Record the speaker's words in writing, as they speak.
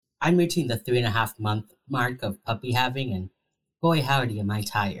I'm reaching the 3.5 month mark of puppy having, and boy howdy am I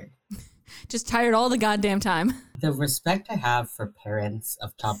tired. Just tired all the goddamn time. The respect I have for parents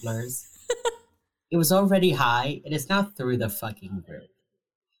of toddlers, it was already high, it is now through the fucking roof.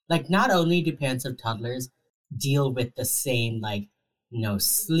 Like, not only do parents of toddlers deal with the same, like, no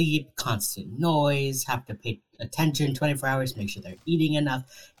sleep, constant noise, have to pay attention 24 hours, make sure they're eating enough,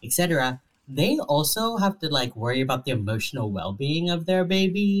 etc., they also have to, like, worry about the emotional well-being of their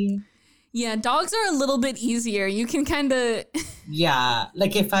baby. Yeah, dogs are a little bit easier. You can kind of... Yeah,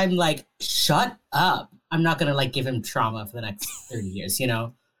 like, if I'm like, shut up, I'm not gonna, like, give him trauma for the next 30 years, you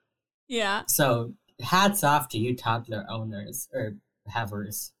know? Yeah. So, hats off to you toddler owners, or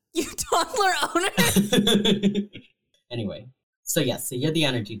havers. You toddler owner? Anyway, so you're the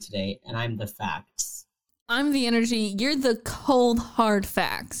energy today, and I'm the facts. I'm the energy, you're the cold, hard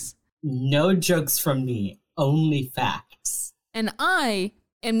facts. No jokes from me, only facts. And I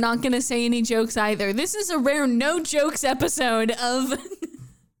am not going to say any jokes either. This is a rare no jokes episode of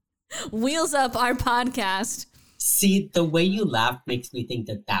Wheels Up, our podcast. See, the way you laughed makes me think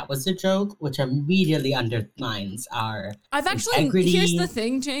that was a joke, which immediately underlines our integrity. Here's the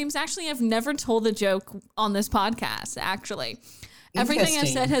thing, James. Actually, I've never told a joke on this podcast, actually. Everything I've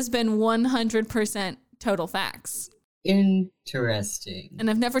said has been 100% total facts. Interesting. And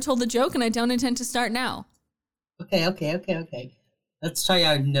I've never told a joke, and I don't intend to start now. Okay. Let's try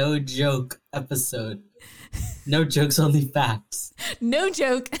our no joke episode. No jokes, only facts. No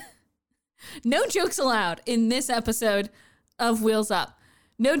joke. No jokes allowed in this episode of Wheels Up.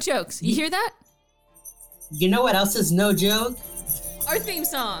 No jokes. You hear that? You know what else is no joke? Our theme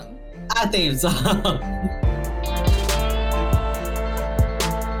song. Our theme song.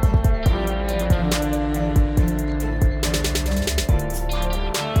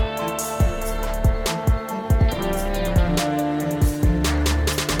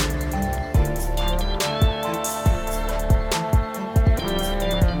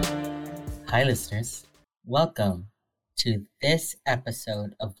 Hi, listeners. Welcome to this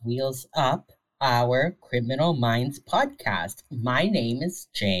episode of Wheels Up, our Criminal Minds podcast. My name is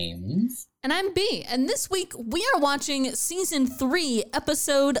James. And I'm B. And this week we are watching Season 3,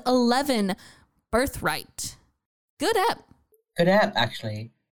 Episode 11, Birthright. Good ep. Good ep,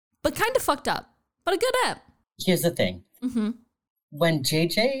 actually. But kind of fucked up. But a good ep. Here's the thing. Mm-hmm. When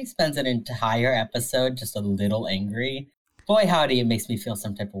JJ spends an entire episode just a little angry, boy howdy, it makes me feel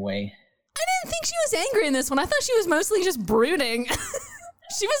some type of way. I didn't think she was angry in this one. I thought she was mostly just brooding.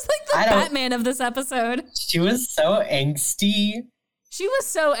 She was like the Batman of this episode. She was so angsty. She was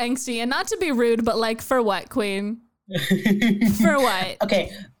so angsty, and not to be rude, but like, for what, Queen? For what?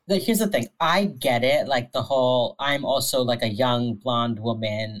 Okay, here's the thing. I get it, like the whole, I'm also like a young blonde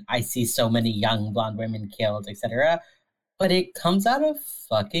woman. I see so many young blonde women killed, etc. But it comes out of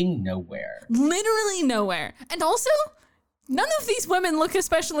fucking nowhere. Literally nowhere. And also, none of these women look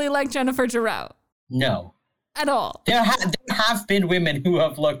especially like Jennifer Jarreau. No. At all. There have been women who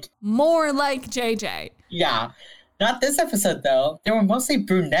have looked more like JJ. Yeah. Not this episode, though. They were mostly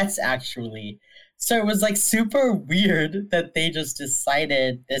brunettes, actually. So it was like super weird that they just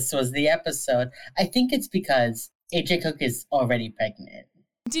decided this was the episode. I think it's because AJ Cook is already pregnant.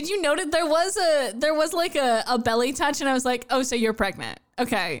 Did you notice there was like a belly touch, and I was like, oh, so you're pregnant.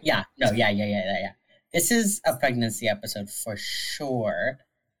 Okay. Yeah. No, yeah. This is a pregnancy episode for sure.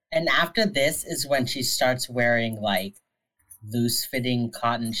 And after this is when she starts wearing like loose-fitting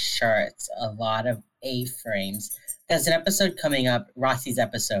cotton shirts, a lot of A-frames. There's an episode coming up, Rossi's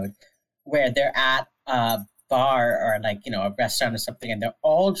episode, where they're at a bar or like, you know, a restaurant or something, and they're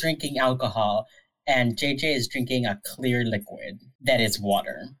all drinking alcohol, and JJ is drinking a clear liquid that is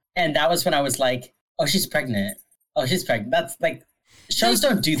water. And that was when I was like, oh, she's pregnant. That's like, shows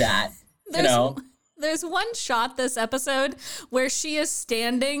don't do that, you know? There's one shot this episode where she is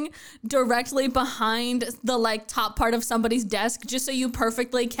standing directly behind the like top part of somebody's desk just so you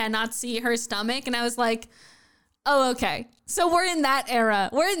perfectly cannot see her stomach. And I was like, oh, okay. So we're in that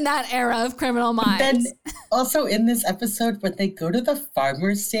era. We're in that era of Criminal Minds. Then also in this episode, when they go to the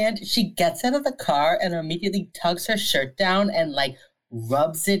farmer's stand, she gets out of the car and immediately tugs her shirt down and like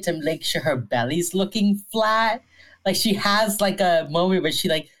rubs it to make sure her belly's looking flat. Like she has like a moment where she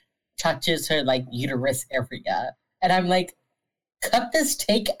like touches her like uterus area, and I'm like, cut this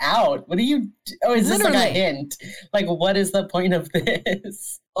take out. What are you oh, is Literally. This like a hint? Like, what is the point of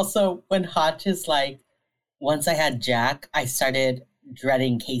this? Also, when Hotch is like, once I had Jack, I started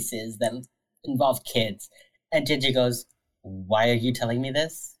dreading cases that involve kids, and JJ goes, why are you telling me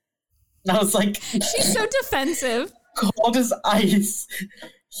this? And I was like, she's so defensive. Cold as ice.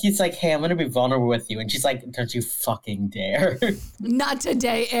 he's like, hey, I'm going to be vulnerable with you. And she's like, don't you fucking dare. Not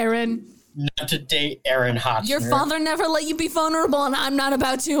today, Aaron. Not today, Aaron Hotchner. Your father never let you be vulnerable, and I'm not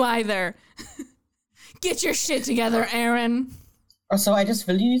about to either. Get your shit together, Aaron. Also, I just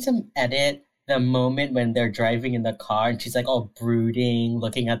really need to edit the moment when they're driving in the car and she's like all brooding,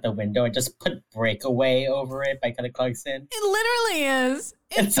 looking out the window, and just put Breakaway over it by Kelly Clarkson. It literally is.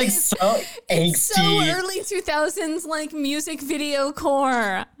 It's like so angsty. It's so early 2000s, like music video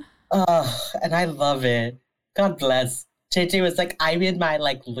core. And I love it. God bless. JJ was like, I'm in my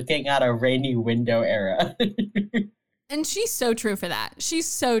like looking out a rainy window era. And she's so true for that. She's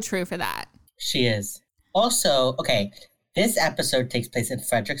so true for that. She is. Also, okay, this episode takes place in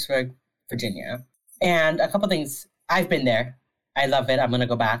Fredericksburg, Virginia. And a couple things. I've been there. I love it. I'm going to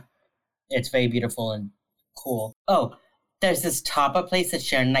go back. It's very beautiful and cool. Oh, there's this tapa place that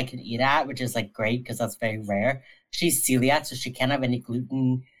Sharon and I can eat at, which is like great because that's very rare. She's celiac, so she can't have any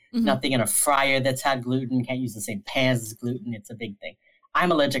gluten. Mm-hmm. Nothing in a fryer that's had gluten. Can't use the same pans as gluten. It's a big thing.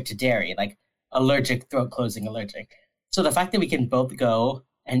 I'm allergic to dairy, like allergic, throat closing allergic. So the fact that we can both go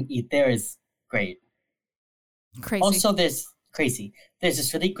and eat there is great. Crazy. Also, there's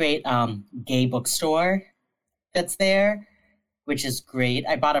this really great gay bookstore that's there, which is great.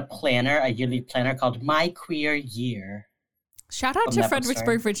 I bought a yearly planner called My Queer Year. Shout out to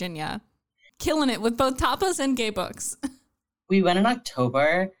Fredericksburg, Virginia. Killing it with both tapas and gay books. We went in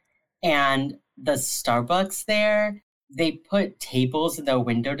October, and the Starbucks there, they put tables in the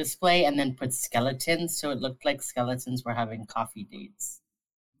window display and then put skeletons, so it looked like skeletons were having coffee dates.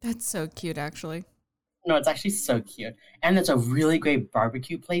 That's so cute, actually. No, it's actually so cute. And there's a really great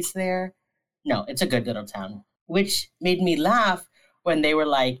barbecue place there. No, it's a good little town. Which made me laugh when they were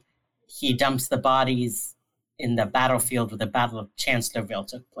like, he dumps the bodies in the battlefield where the Battle of Chancellorsville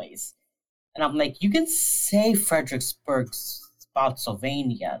took place. And I'm like, you can say Fredericksburg,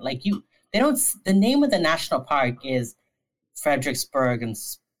 Spotsylvania. Like the name of the national park is Fredericksburg and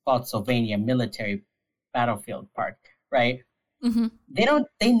Spotsylvania Military Battlefield Park, right? Mm-hmm.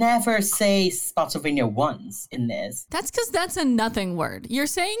 They never say Spotsylvania once in this. That's because that's a nothing word. You're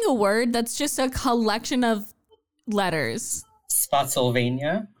saying a word that's just a collection of letters.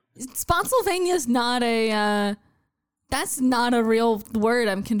 Spotsylvania? Spotsylvania's not that's not a real word,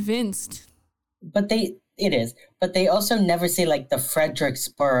 I'm convinced. But it is. But they also never say like the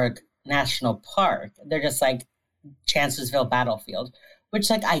Fredericksburg National Park. They're just like Chancellorsville Battlefield,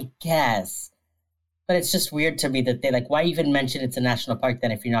 which like I guess. But it's just weird to me that they like, why even mention it's a national park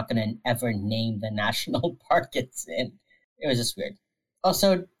then if you're not going to ever name the national park it's in? It was just weird.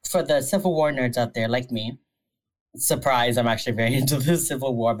 Also, for the Civil War nerds out there like me, surprise, I'm actually very into the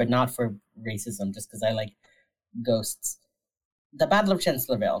Civil War, but not for racism, just because I like ghosts. The Battle of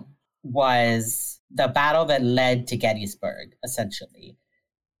Chancellorsville was the battle that led to Gettysburg, essentially.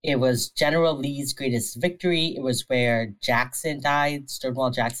 It was General Lee's greatest victory. It was where Jackson died,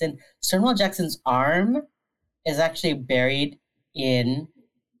 Stonewall Jackson. Stonewall Jackson's arm is actually buried in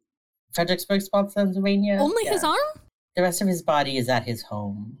Fredericksburg, Pennsylvania. Only his arm? The rest of his body is at his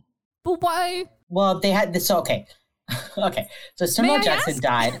home. But why? Well, they had this. So, okay. Okay. So Stonewall Jackson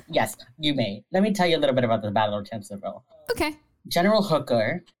died. Yes, you may. Let me tell you a little bit about the Battle of Chancellorsville. Okay. General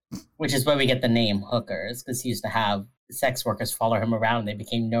Hooker, which is where we get the name Hookers, because he used to have sex workers follow him around. They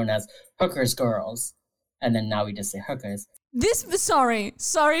became known as Hooker's Girls. And then now we just say Hookers. Sorry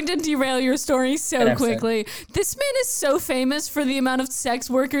to derail your story so quickly. This man is so famous for the amount of sex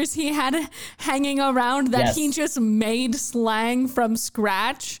workers he had hanging around that he just made slang from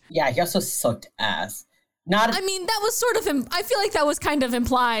scratch. Yeah, he also sucked ass. I mean, that was sort of, I feel like that was kind of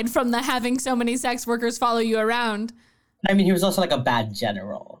implied from the having so many sex workers follow you around. I mean, he was also like a bad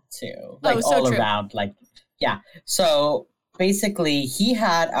general too. Like so all true. around, like, yeah. So basically he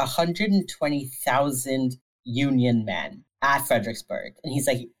had 120,000 Union men at Fredericksburg. And he's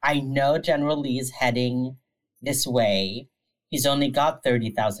like, I know General Lee is heading this way. He's only got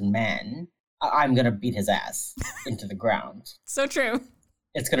 30,000 men. I'm going to beat his ass into the ground. So true.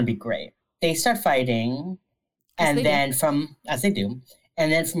 It's going to be great. They start fighting. As they do.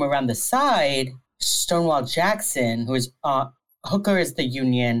 And then from around the side, Stonewall Jackson, who is Hooker is the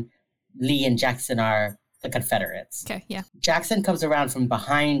Union, Lee and Jackson are the Confederates. Okay, yeah. Jackson comes around from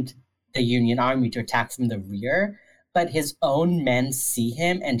behind the Union army to attack from the rear, but his own men see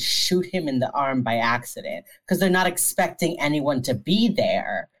him and shoot him in the arm by accident because they're not expecting anyone to be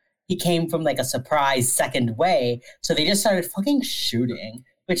there. He came from like a surprise second way, so they just started fucking shooting,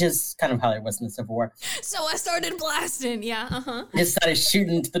 which is kind of how it was in the Civil War. So I started blasting, yeah, uh-huh. They started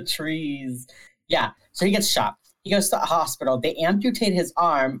shooting into the trees. Yeah, so he gets shot. He goes to the hospital. They amputate his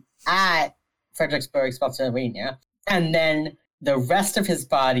arm at Fredericksburg, Pennsylvania, and then the rest of his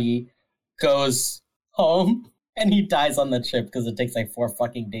body goes home and he dies on the trip because it takes like 4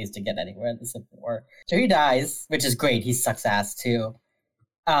 fucking days to get anywhere in the Civil War. So he dies, which is great. He sucks ass too.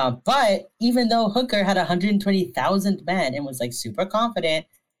 But even though Hooker had 120,000 men and was like super confident,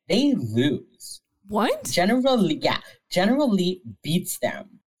 they lose. What? General Lee beats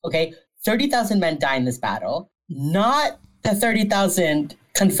them. Okay, 30,000 men die in this battle. Not the 30,000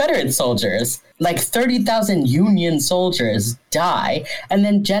 Confederate soldiers. Like 30,000 Union soldiers die. And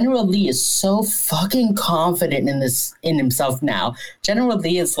then General Lee is so fucking confident in himself now. General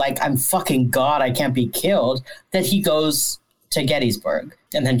Lee is like, I'm fucking God, I can't be killed. That he goes to Gettysburg.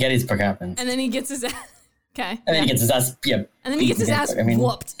 And then Gettysburg happens. And then he gets his ass. Okay. And then he gets his ass. Yeah. And then he gets his ass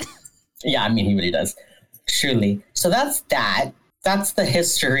whooped. Yeah, I mean, he really does. Truly. So that's that. That's the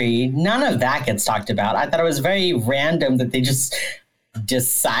history. None of that gets talked about. I thought it was very random that they just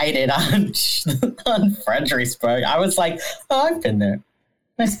decided on Fredericksburg. I was like, oh, I've been there.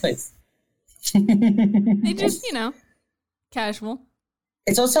 Nice place. They just, casual.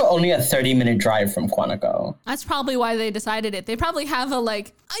 It's also only a 30-minute drive from Quantico. That's probably why they decided it. They probably have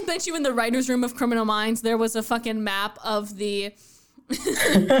I bet you in the writer's room of Criminal Minds, there was a fucking map of the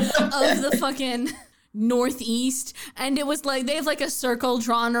fucking Northeast, and it was like they have like a circle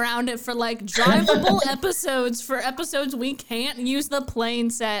drawn around it for like drivable episodes for episodes we can't use the plane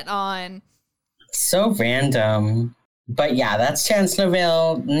set on. So random. But yeah, that's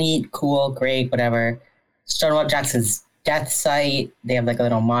Chancellorsville. Neat, cool, great, whatever. Stonewall Jackson's death site. They have like a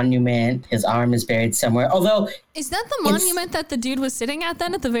little monument. His arm is buried somewhere. Although, is that the monument that the dude was sitting at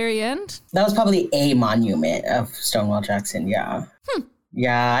then at the very end? That was probably a monument of Stonewall Jackson. Yeah.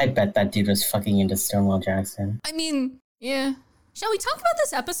 Yeah, I bet that dude was fucking into Stonewall Jackson. I mean, yeah. Shall we talk about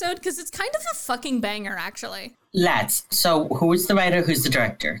this episode? Because it's kind of a fucking banger, actually. Let's. So, who's the writer? Who's the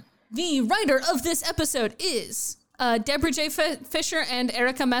director? The writer of this episode is Deborah J. Fisher and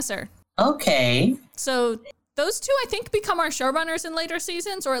Erica Messer. Okay. So, those two, I think, become our showrunners in later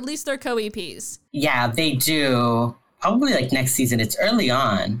seasons, or at least they're co-EPs. Yeah, they do. Probably like next season. It's early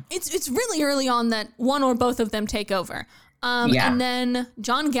on. It's really early on that one or both of them take over. And then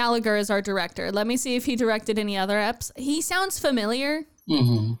John Gallagher is our director. Let me see if he directed any other eps. He sounds familiar.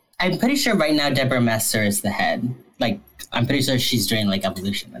 Mm-hmm. I'm pretty sure right now Deborah Messer is the head. Like, I'm pretty sure she's doing like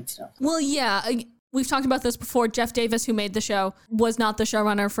evolution and stuff. Well, yeah. We've talked about this before. Jeff Davis, who made the show, was not the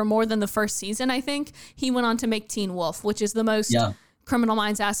showrunner for more than the first season, I think. He went on to make Teen Wolf, which is the most Criminal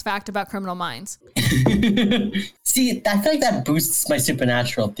Minds ass fact about Criminal Minds. See, I feel like that boosts my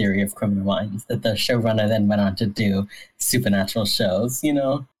supernatural theory of Criminal Minds, that the showrunner then went on to do supernatural shows, I don't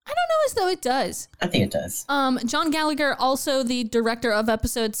know as though it does. I think it does. John Gallagher, also the director of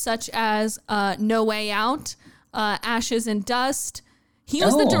episodes such as No Way Out, Ashes and Dust. He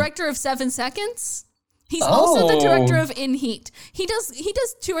was the director of 7 Seconds. He's also the director of In Heat. He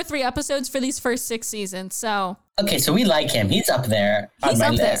does 2 or 3 episodes for these first 6 seasons, so... Okay, so we like him. He's up there on my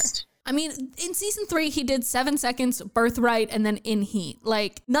list. I mean, in season 3, he did 7 Seconds, Birthright, and then In Heat.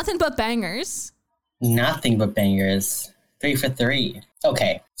 Like, nothing but bangers. Nothing but bangers. 3 for 3.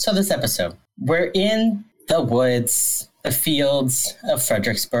 Okay, so this episode. We're in the woods, the fields of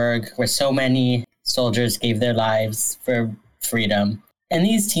Fredericksburg, where so many soldiers gave their lives for freedom. And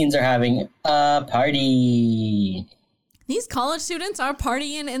these teens are having a party. These college students are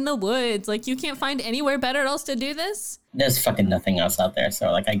partying in the woods. Like, you can't find anywhere better else to do this. There's fucking nothing else out there,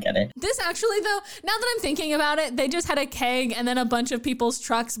 so, like, I get it. This actually, though, now that I'm thinking about it, they just had a keg and then a bunch of people's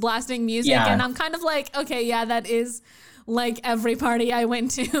trucks blasting music. Yeah. And I'm kind of like, okay, yeah, that is, like, every party I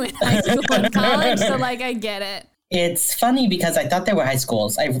went to in high school and college. So, like, I get it. It's funny because I thought they were high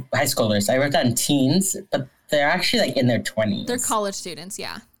schoolers. I wrote down teens, but they're actually, like, in their 20s. They're college students,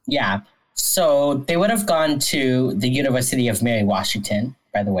 yeah. Yeah. So they would have gone to the University of Mary Washington,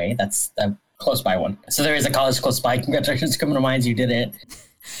 by the way. That's the close by one. So there is a college close by. Congratulations, Criminal Minds, you did it.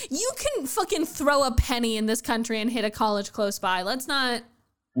 You can fucking throw a penny in this country and hit a college close by. Let's not...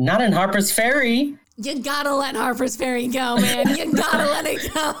 Not in Harper's Ferry. You gotta let Harper's Ferry go, man. You gotta let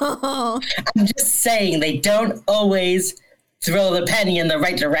it go. I'm just saying, they don't always throw the penny in the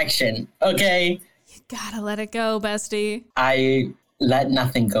right direction, okay? You gotta let it go, bestie. I let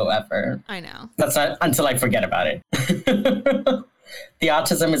nothing go ever. I know. That's not until I forget about it. The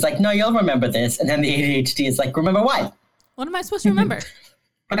autism is like, no, you'll remember this. And then the ADHD is like, remember what? What am I supposed to remember?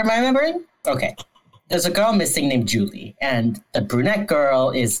 What am I remembering? Okay. There's a girl missing named Julie. And the brunette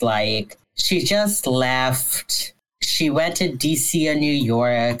girl is like, she just left. She went to DC or New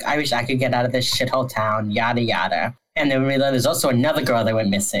York. I wish I could get out of this shithole town, yada, yada. And then there's also another girl that went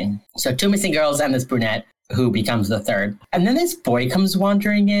missing. So 2 missing girls and this brunette who becomes the third. And then this boy comes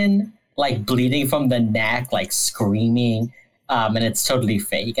wandering in, like bleeding from the neck, like screaming. and it's totally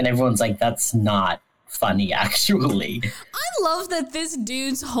fake. And everyone's like, that's not funny, actually. I love that this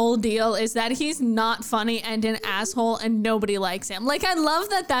dude's whole deal is that he's not funny and an asshole and nobody likes him. Like, I love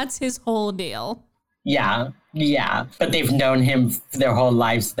that that's his whole deal. Yeah. But they've known him their whole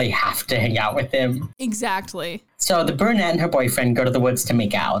lives. They have to hang out with him. Exactly. So the brunette and her boyfriend go to the woods to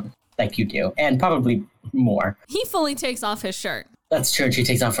make out, like you do, and probably more. He fully takes off his shirt. That's true. She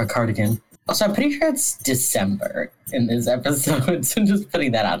takes off her cardigan. Also, I'm pretty sure it's December in this episode, so I'm just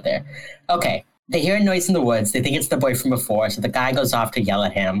putting that out there. Okay. They hear a noise in the woods. They think it's the boy from before, so the guy goes off to yell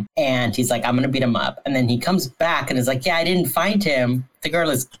at him, and he's like, I'm going to beat him up. And then he comes back and is like, yeah, I didn't find him. The girl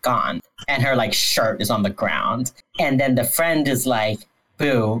is gone, and her, like, shirt is on the ground. And then the friend is like,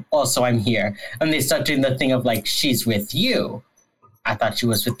 boo, also I'm here. And they start doing the thing of, like, she's with you. I thought she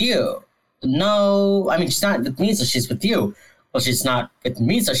was with you. No, I mean, she's not with me, so she's with you. Well, she's not with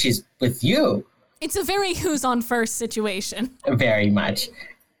me, so she's with you. It's a very who's on first situation. Very much.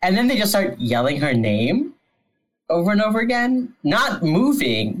 And then they just start yelling her name over and over again. Not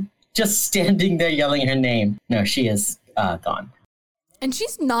moving, just standing there yelling her name. No, she is gone. And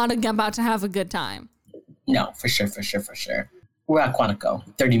she's not about to have a good time. No, for sure. We're at Quantico,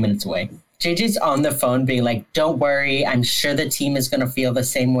 30 minutes away. JJ's on the phone being like, don't worry, I'm sure the team is going to feel the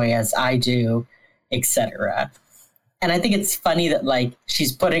same way as I do, etc. And I think it's funny that, like,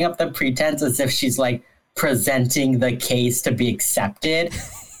 she's putting up the pretense as if she's, like, presenting the case to be accepted.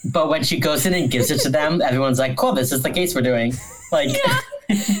 But when she goes in and gives it to them, everyone's like, cool, this is the case we're doing. Like, yeah.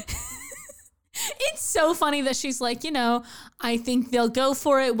 It's so funny that she's like, I think they'll go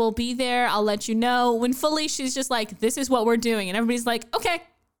for it. We'll be there. I'll let you know. When fully she's just like, this is what we're doing. And everybody's like, okay,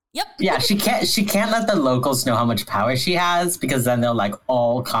 yep. Yeah, she can't let the locals know how much power she has, because then they'll, like,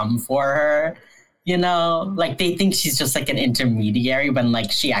 all come for her. Like, they think she's just, like, an intermediary when,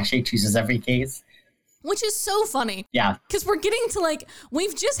 like, she actually chooses every case. Which is so funny. Yeah. Because we're getting to, like,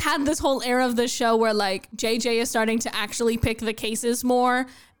 we've just had this whole era of the show where, like, JJ is starting to actually pick the cases more.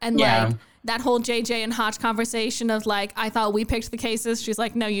 And, like, that whole JJ and Hotch conversation of, like, I thought we picked the cases. She's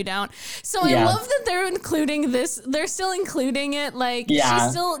like, no, you don't. So I love that they're including this. They're still including it. Like, she's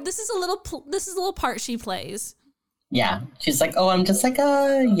still, this is a little part she plays. Yeah. She's like, oh, I'm just like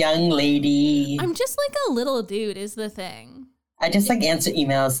a young lady. I'm just like a little dude is the thing. I just, like, answer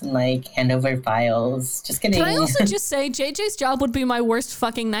emails and, like, hand over files. Just kidding. Can I also just say, JJ's job would be my worst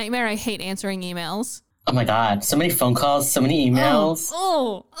fucking nightmare. I hate answering emails. Oh, my God. So many phone calls, so many emails.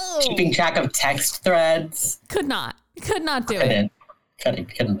 Oh. Keeping track of text threads. Could not do it.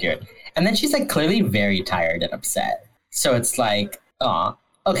 Couldn't do it. And then she's, like, clearly very tired and upset. So it's like, aw.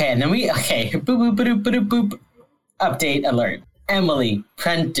 Okay, and then boop, boop, boop, boop, boop. Update alert. Emily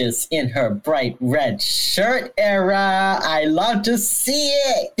Prentice in her bright red shirt era. I love to see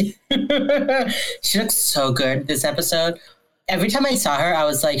it. She looks so good this episode. Every time I saw her, I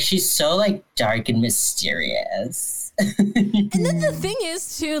was like, she's so, like, dark and mysterious. And then the thing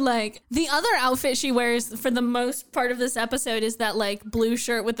is, too, like, the other outfit she wears for the most part of this episode is that, like, blue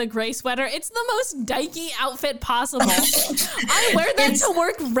shirt with the gray sweater. It's the most dykey outfit possible. I wear that to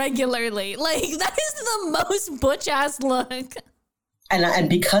work regularly. Like, that is the most butch-ass look. And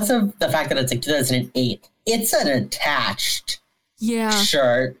because of the fact that it's like 2008, it's an attached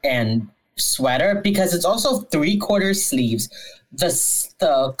shirt and sweater, because it's also 3/4 sleeves.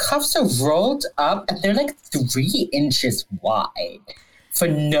 The cuffs are rolled up and they're like 3 inches wide for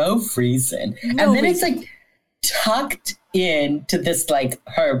no reason. It's like tucked into this, like,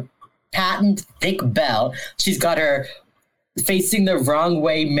 her patent thick belt. She's got her facing the wrong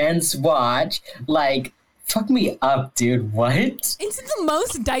way men's watch, like, fuck me up, dude. What? It's the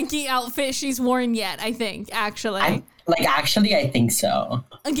most dykey outfit she's worn yet, I think, actually. I think so.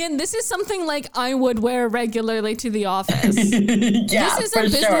 Again, this is something, like, I would wear regularly to the office. Yeah, this is a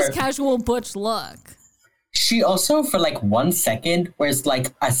business casual butch look. She also, for, like, 1 second, wears,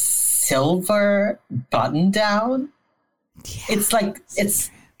 like, a silver button down. Yeah,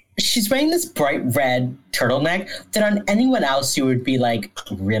 she's wearing this bright red turtleneck that on anyone else you would be like,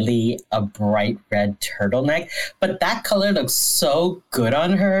 really, a bright red turtleneck? But that color looks so good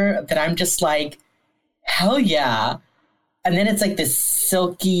on her that I'm just like, hell yeah. And then it's like this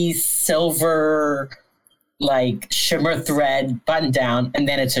silky silver, like, shimmer thread button down, and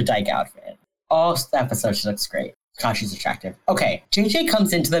then it's her dyke outfit. All episode, she looks great. God, she's attractive. Okay, JJ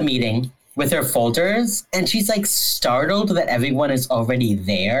comes into the meeting with her folders, and she's, like, startled that everyone is already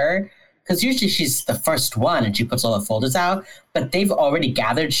there, because usually she's the first one and she puts all the folders out, but they've already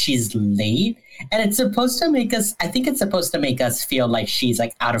gathered. She's late, and it's supposed to make us feel like she's,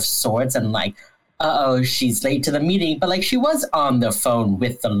 like, out of sorts and, like, uh-oh, she's late to the meeting, but, like, she was on the phone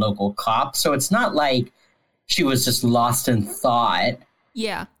with the local cop, so it's not like she was just lost in thought.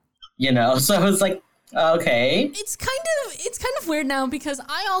 Yeah. You know, so I was like, okay. It's kind of weird now because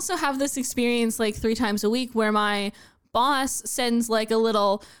I also have this experience like 3 times a week where my boss sends like a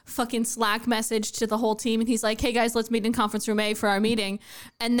little fucking Slack message to the whole team and he's like, hey guys, let's meet in conference room A for our meeting.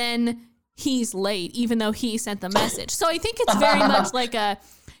 And then he's late, even though he sent the message. So I think it's very much like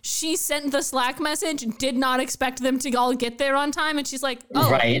she sent the Slack message, did not expect them to all get there on time. And she's like,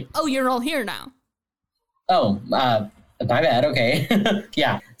 oh, you're all here now. Oh, my bad. Okay.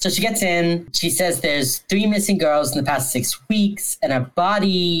 Yeah. So she gets in. She says there's 3 missing girls in the past 6 weeks, and a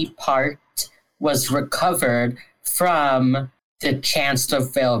body part was recovered from the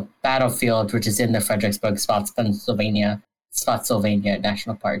Chancellorsville battlefield, which is in the Fredericksburg, Spotsylvania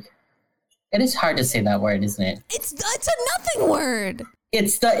National Park. It is hard to say that word, isn't it? It's a nothing word.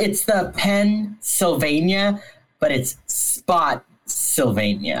 It's the Pennsylvania, but it's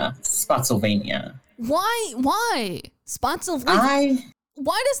Spotsylvania. Why? Spotsylvania.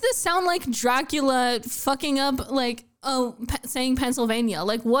 Why does this sound like Dracula fucking up, like, saying Pennsylvania?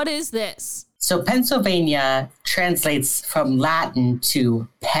 Like, what is this? So Pennsylvania translates from Latin to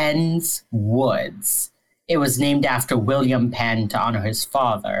Penn's Woods. It was named after William Penn to honor his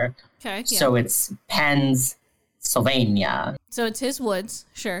father. Okay. Yeah. So it's Pennsylvania. So it's his woods,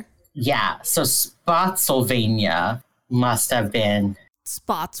 sure. Yeah. So Spotsylvania must have been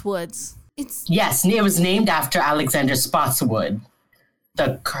Spotswoods. Yes, it was named after Alexander Spotswood,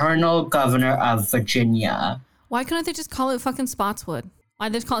 the Colonel Governor of Virginia. Why couldn't they just call it fucking Spotswood? Why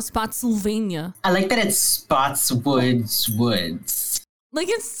did they call it Spotsylvania? I like that it's Spotswood's Woods. Like,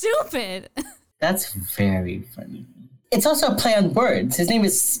 it's stupid. That's very funny. It's also a play on words. His name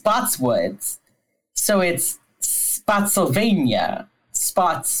is Spotswoods. So it's Spotsylvania.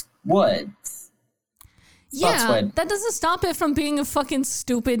 Spotswoods. Yeah, that doesn't stop it from being a fucking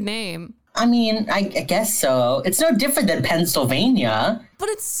stupid name. I mean, I guess so. It's no different than Pennsylvania. But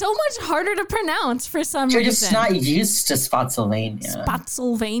it's so much harder to pronounce for some reason. You're just not used to Spotsylvania.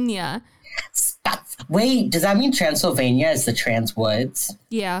 Spotsylvania. Wait, does that mean Transylvania is the trans woods?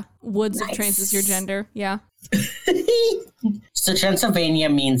 Yeah, woods of trans is your gender. Yeah. So Transylvania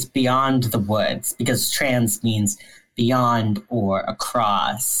means beyond the woods because trans means beyond or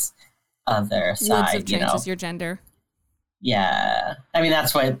across other side. Woods of trans is your gender. Yeah. I mean,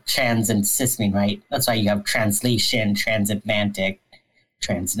 that's what trans and cis mean, right? That's why you have translation, transatlantic,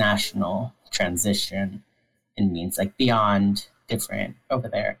 transnational, transition. It means like beyond, different, over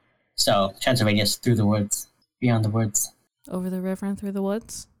there. So Transylvania is through the woods, beyond the woods. Over the river and through the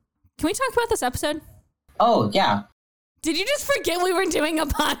woods. Can we talk about this episode? Oh, yeah. Did you just forget we were doing a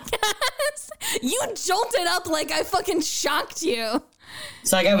podcast? You jolted up like I fucking shocked you.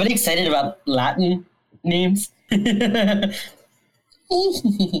 So I got really excited about Latin names. Okay.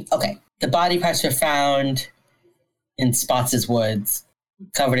 The body parts were found in Spots' woods,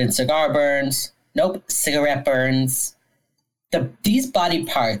 covered in cigar burns. Nope, cigarette burns. These body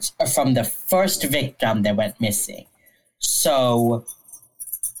parts are from the first victim that went missing. So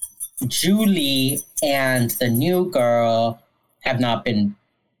Julie and the new girl have not been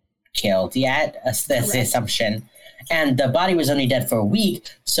killed yet. That's the assumption. And the body was only dead for a week,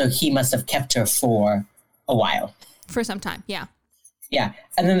 so he must have kept her for a while. For some time, yeah. Yeah.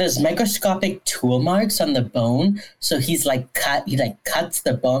 And then there's microscopic tool marks on the bone. So he cuts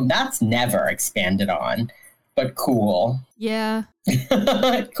the bone. That's never expanded on, but cool. Yeah.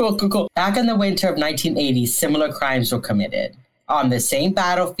 Cool. Back in the winter of 1980, similar crimes were committed on the same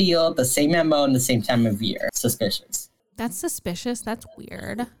battlefield, the same MO, and the same time of year. Suspicious. That's suspicious. That's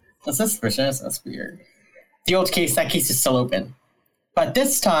weird. That's suspicious. That's weird. That case is still open. But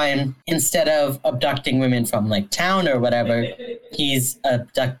this time, instead of abducting women from like town or whatever, he's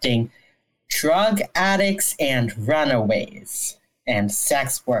abducting drug addicts and runaways and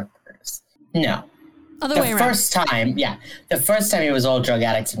sex workers. No. Other way around. The first time it was all drug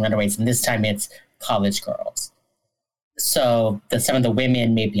addicts and runaways, and this time it's college girls. So some of the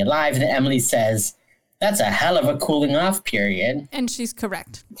women may be alive, and Emily says, that's a hell of a cooling off period. And she's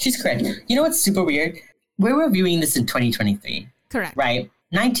correct. She's correct. You know what's super weird? We're reviewing this in 2023. Correct. Right?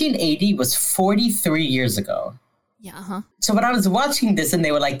 1980 was 43 years ago. Yeah, uh-huh. So when I was watching this and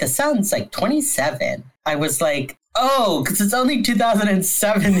they were like, the sound's like 27, I was like, oh, because it's only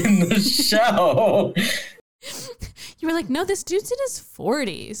 2007 in the show. You were like, no, this dude's in his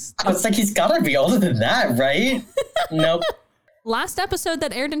 40s. I was like, he's got to be older than that, right? Nope. Last episode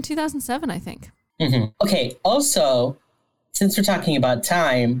that aired in 2007, I think. Mm-hmm. Okay, also, since we're talking about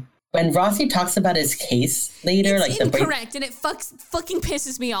time, when Rossi talks about his case later, it's incorrect, and it fucking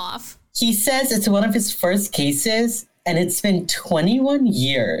pisses me off. He says it's one of his first cases, and it's been 21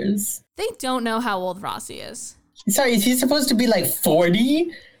 years. They don't know how old Rossi is. Sorry, is he supposed to be like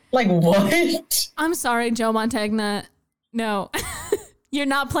 40? Like what? I'm sorry, Joe Mantegna. No. You're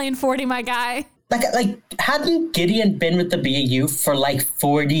not playing 40, my guy. Like hadn't Gideon been with the BAU for like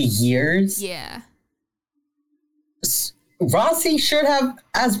 40 years? Yeah. Rossi should have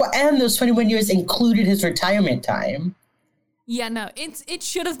as well, and those 21 years included his retirement time. Yeah, no, it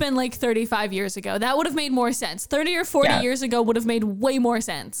should have been like 35 years ago. That would have made more sense. 30 or 40 years ago would have made way more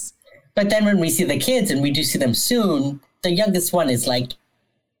sense. But then when we see the kids, and we do see them soon, the youngest one is like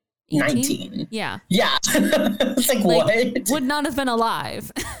 18? 19. Yeah. Yeah. It's like what? Would not have been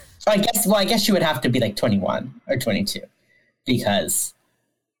alive. I guess she would have to be like 21 or 22 because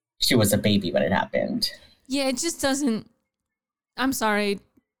she was a baby when it happened. Yeah, it just doesn't. I'm sorry,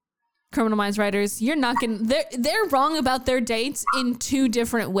 Criminal Minds writers. You're not gonna. They're wrong about their dates in two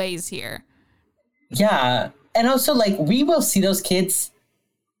different ways here. Yeah, and also like we will see those kids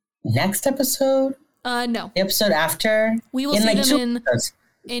next episode. No. The episode after. We will see them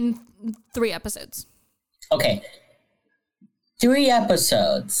in 3 episodes. Okay. 3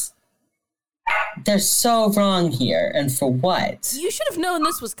 episodes. They're so wrong here, and for what? You should have known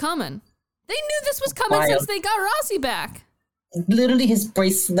this was coming. They knew this was coming since they got Rossi back. Literally, that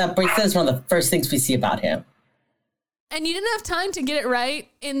bracelet is one of the first things we see about him. And you didn't have time to get it right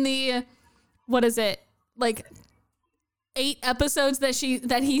in the, what is it, like 8 episodes that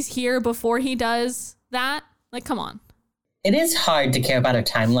he's here before he does that? Like, come on. It is hard to care about a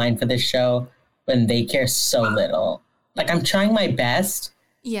timeline for this show when they care so little. Like, I'm trying my best.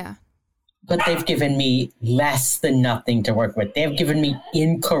 Yeah. But they've given me less than nothing to work with. They've given me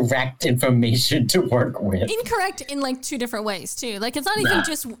incorrect information to work with. Incorrect in like 2 different ways, too. Like, it's not even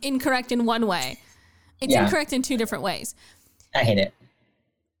just incorrect in one way. It's incorrect in 2 different ways. I hate it.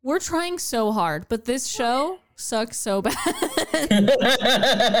 We're trying so hard, but this show sucks so bad.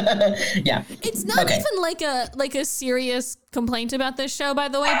 Yeah. It's not even like a serious complaint about this show, by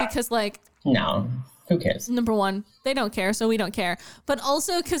the way, because like... No. Who cares? Number 1, they don't care, so we don't care. But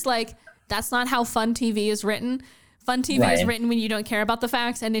also because like... That's not how Fun TV is written. Fun TV is written when you don't care about the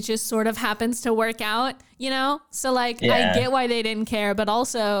facts and it just sort of happens to work out, you know? So, like, I get why they didn't care, but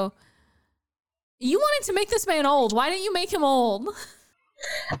also, you wanted to make this man old. Why didn't you make him old?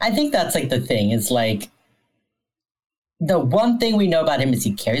 I think that's, like, the thing. Is like, the one thing we know about him is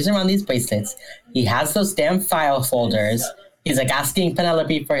he carries around these bracelets. He has those damn file folders. He's, like, asking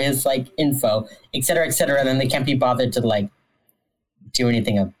Penelope for his, like, info, et cetera, and then they can't be bothered to, like, do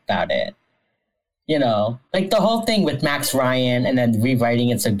anything about it. You know, like the whole thing with Max Ryan and then rewriting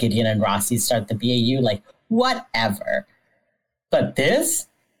it so Gideon and Rossi start the BAU, like, whatever. But this?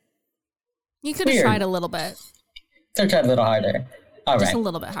 You could have tried a little bit. Could have tried a little harder. All right. Just a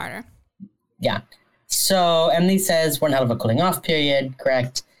little bit harder. Yeah. So Emily says one hell of a cooling off period,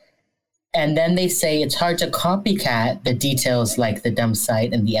 correct? And then they say it's hard to copycat the details like the dump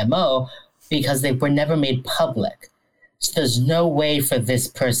site and the MO because they were never made public. So there's no way for this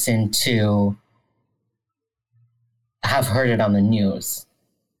person to have heard it on the news.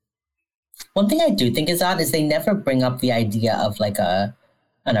 One thing I do think is odd is they never bring up the idea of like an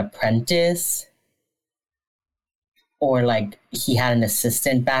apprentice or like he had an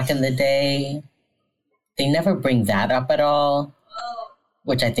assistant back in the day. They never bring that up at all,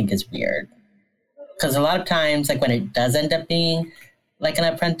 which I think is weird. Because a lot of times, like when it does end up being like an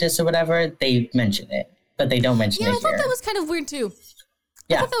apprentice or whatever, they mention it, but they don't mention it here. Yeah, I thought that was kind of weird too.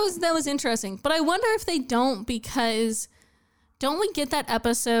 I thought that was interesting. But I wonder if they don't, because don't we get that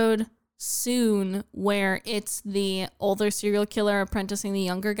episode soon where it's the older serial killer apprenticing the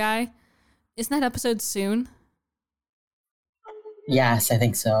younger guy? Isn't that episode soon? Yes, I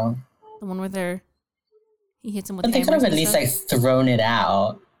think so. The one where he hits him with but they could have at least like thrown it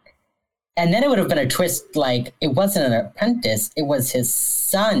out. And then it would have been a twist, like it wasn't an apprentice, it was his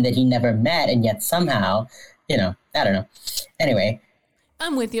son that he never met, and yet somehow, you know, I don't know. Anyway.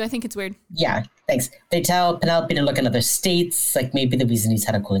 I'm with you. I think it's weird. Yeah, thanks. They tell Penelope to look in other states. Like maybe the reason he's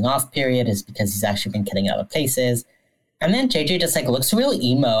had a cooling off period is because he's actually been killing in other places. And then JJ just like looks real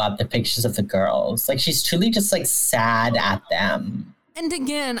emo at the pictures of the girls. Like she's truly just like sad at them. And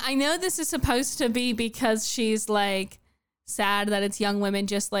again, I know this is supposed to be because she's like sad that it's young women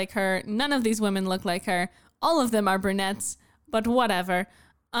just like her. None of these women look like her. All of them are brunettes, but whatever.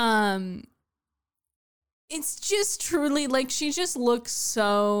 It's just truly like she just looks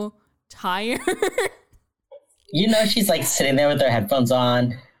so tired. You know, she's like sitting there with her headphones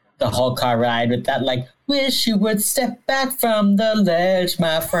on the whole car ride with that like, wish you would step back from the ledge,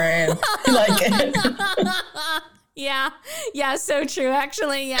 my friend. Like, yeah, so true.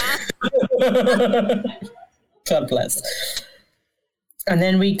 Actually, yeah. God bless. And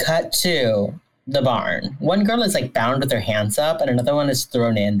then we cut to the barn. One girl is like bound with her hands up, and another one is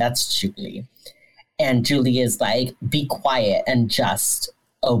thrown in. That's Julie. And Julie is like, be quiet and just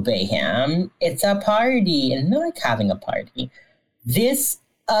obey him. It's a party. And they're like having a party. This,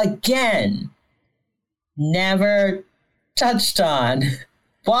 again, never touched on.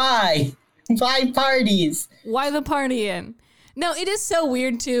 Why? Why parties? Why the partying? No, it is so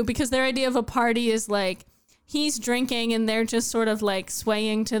weird, too, because their idea of a party is like, he's drinking and they're just sort of like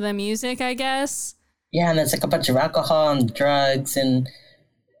swaying to the music, I guess. Yeah, and there's like a bunch of alcohol and drugs and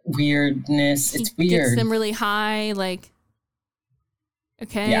weirdness. It's weird. Gets them really high, like,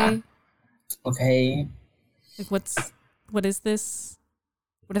 okay. Yeah. Okay. Like, what is this?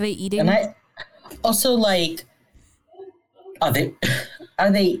 What are they eating? And I also like, are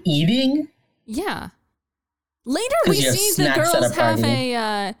they eating? Yeah. Later we see the girls have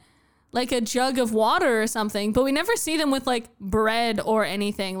a like a jug of water or something, but we never see them with like bread or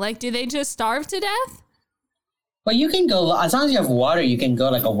anything. Like, do they just starve to death? Well, you can go, as long as you have water, you can go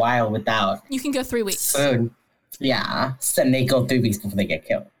like a while without. You can go 3 weeks. Food. Yeah. So, and they go 3 weeks before they get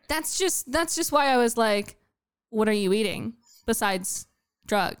killed. That's just why I was like, what are you eating besides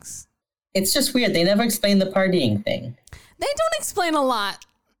drugs? It's just weird. They never explain the partying thing. They don't explain a lot.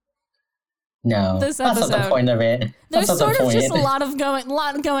 No, this that's episode. not the point of it. There's sort of just a lot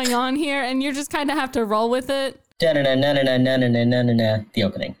going on here, and you just kind of have to roll with it. The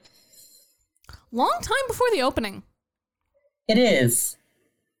opening. Long time before the opening. It is,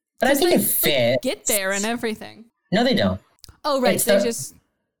 but I think it fits. Get there and everything. No, they don't. Oh, right. It's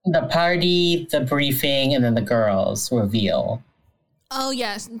the party, the briefing, and then the girls reveal. Oh,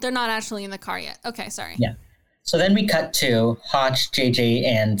 yes. They're not actually in the car yet. Okay, sorry. Yeah. So then we cut to Hotch, JJ,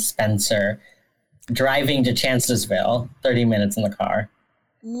 and Spencer driving to Chancellorsville, 30 minutes in the car.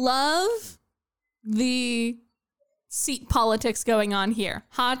 Love the seat politics going on here.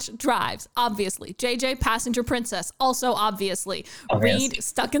 Hotch drives, obviously. JJ, passenger princess, also obviously. Reed,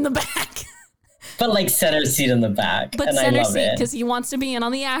 stuck in the back. But like center seat in the back. But and center I love seat it. because he wants to be in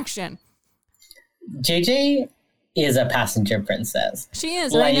on the action. JJ is a passenger princess. She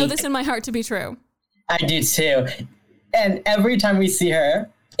is, and I know this in my heart to be true. I do too. And every time we see her,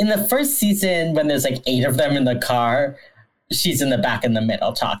 in the first season, when there's like 8 of them in the car, she's in the back in the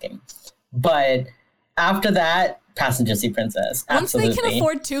middle talking. But after that, passenger seat princess. Absolutely. Once they can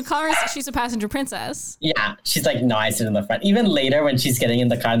afford 2 cars, she's a passenger princess. Yeah. She's like, no, I sit in the front. Even later when she's getting in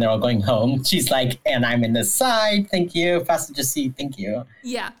the car and they're all going home, she's like, and I'm in the side. Thank you. Passenger seat. Thank you.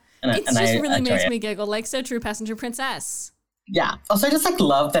 Yeah. It just really makes me giggle. Like, so true, passenger princess. Yeah. Also, I just like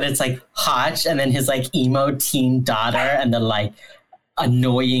love that it's like Hotch and then his like emo teen daughter and the like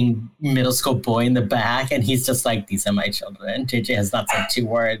annoying middle school boy in the back. And he's just like, these are my children. JJ has not said 2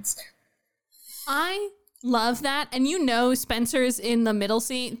 words. I love that. And you know Spencer's in the middle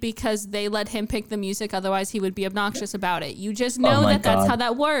seat because they let him pick the music. Otherwise, he would be obnoxious about it. You just know that's how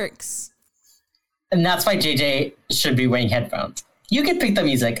that works. And that's why JJ should be wearing headphones. You can pick the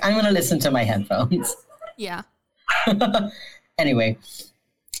music. I'm going to listen to my headphones. Yeah. Anyway,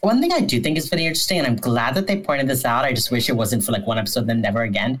 one thing I do think is really interesting, and I'm glad that they pointed this out. I just wish it wasn't for like one episode, then never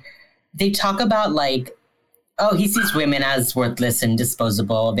again. They talk about like, oh, he sees women as worthless and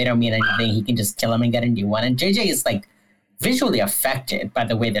disposable. They don't mean anything. He can just kill them and get a new one. And JJ is like visually affected by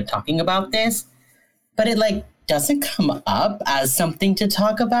the way they're talking about this, but it like doesn't come up as something to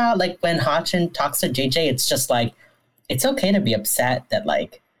talk about. Like when Hotchin talks to JJ, it's just like, it's okay to be upset that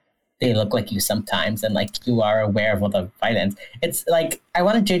like they look like you sometimes and like you are aware of all the violence. It's like, I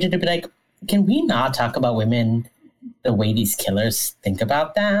wanted JJ to be like, can we not talk about women the way these killers think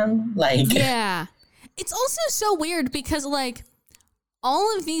about them? Like, yeah. It's also so weird because like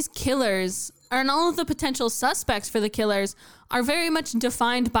all of these killers and all of the potential suspects for the killers are very much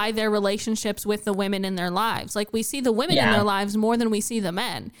defined by their relationships with the women in their lives. Like we see the women in their lives more than we see the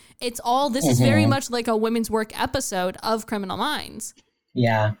men. It's all, this is very much like a women's work episode of Criminal Minds.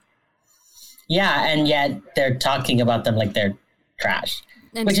 Yeah. Yeah, and yet they're talking about them like they're trash.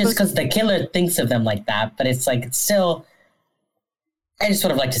 And which is because the killer thinks of them like that, but it's like, it's still, I just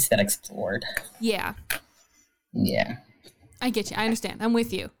would have liked to see that explored. Yeah. Yeah. I get you. I understand. I'm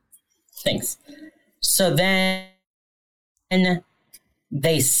with you. Thanks. So then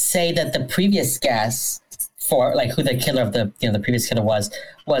they say that the previous guess for like who the killer of the previous killer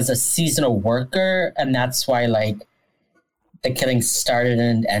was a seasonal worker, and that's why like the killing started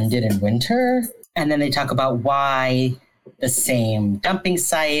and ended in winter. And then they talk about why the same dumping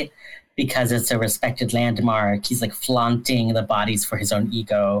site, because it's a respected landmark. He's like flaunting the bodies for his own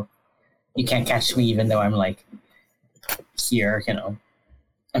ego. You can't catch me even though I'm like here,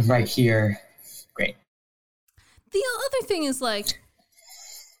 I'm right here. Great. The other thing is like,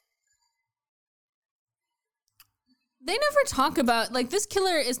 They never talk about, like, this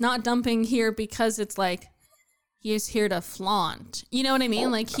killer is not dumping here because it's like, he is here to flaunt. You know what I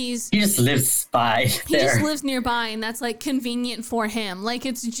mean? Like, he just lives by He there. just lives nearby, and that's, like, convenient for him. Like,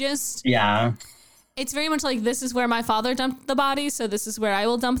 it's just... Yeah. It's very much like, this is where my father dumped the bodies, so this is where I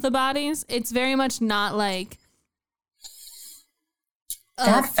will dump the bodies. It's very much not, like,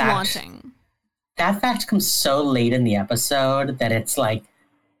 flaunting. That fact comes so late in the episode that it's like,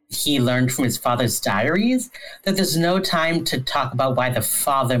 he learned from his father's diaries that there's no time to talk about why the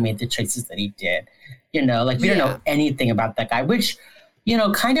father made the choices that he did. You know, like, we don't know anything about that guy, which, you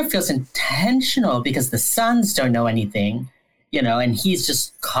know, kind of feels intentional because the sons don't know anything, you know, and he's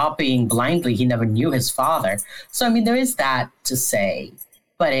just copying blindly. He never knew his father. So, I mean, there is that to say,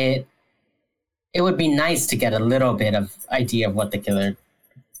 but it would be nice to get a little bit of idea of what the killer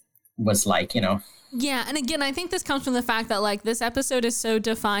was like, you know. Yeah, and again, I think this comes from the fact that, like, this episode is so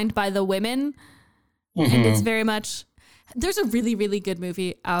defined by the women, and it's very much... There's a really, really good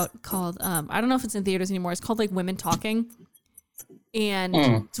movie out called, I don't know if it's in theaters anymore, it's called, like, Women Talking, and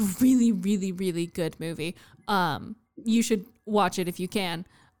it's a really, really, really good movie. You should watch it if you can.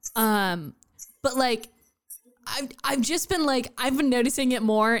 But, like, I've just been, like, I've been noticing it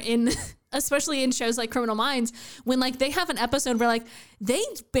more in... especially in shows like Criminal Minds, when, like, they have an episode where, like, they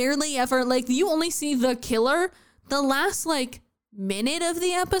barely ever, like, you only see the killer the last, like, minute of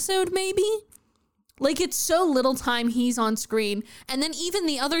the episode, maybe. Like, it's so little time he's on screen. And then even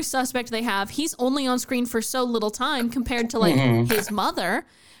the other suspect they have, he's only on screen for so little time compared to, like, his mother.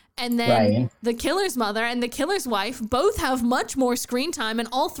 And then the killer's mother and the killer's wife both have much more screen time. And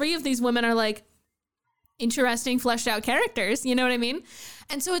all three of these women are, like, interesting, fleshed out characters. You know what I mean?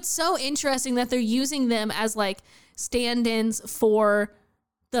 And so it's so interesting that they're using them as, like, stand-ins for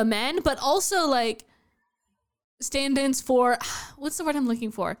the men, but also, like, stand-ins for, what's the word I'm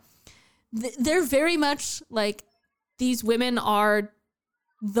looking for? They're very much, like, these women are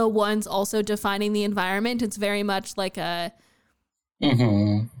the ones also defining the environment. It's very much like a,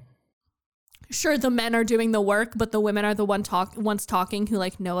 sure, the men are doing the work, but the women are the ones talking who,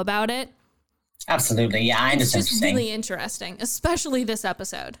 like, know about it. Absolutely, yeah, I understand. It's just really interesting, especially this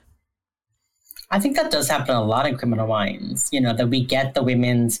episode. I think that does happen a lot in Criminal Minds. You know, that we get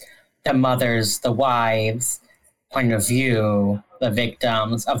the mothers, the wives' point of view, the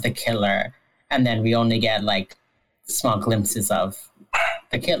victims of the killer, and then we only get, like, small glimpses of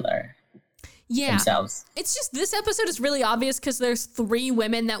the killer themselves. It's just, this episode is really obvious because there's three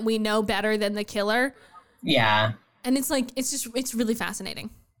women that we know better than the killer. Yeah. And it's, like, it's really fascinating.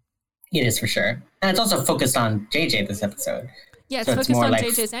 It is, for sure. And it's also focused on JJ this episode. Yeah, it's focused on, like,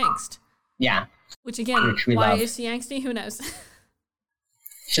 JJ's angst. Yeah. Which, again, why is she angsty? Who knows?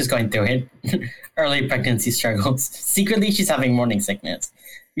 She's going through it. Early pregnancy struggles. Secretly, she's having morning sickness.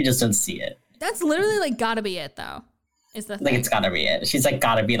 We just don't see it. That's literally, like, gotta be it, though, is the thing. Like, it's gotta be it. She's, like,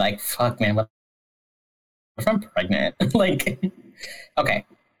 gotta be like, fuck, man, what if I'm pregnant? Like, okay.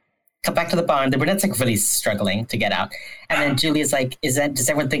 Come back to the barn. The brunette's, like, really struggling to get out. And then Julia's like, does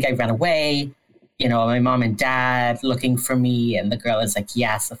everyone think I ran away? You know, my mom and dad looking for me? And the girl is like,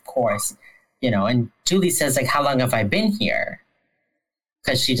 yes, of course. You know, and Julie says, like, how long have I been here?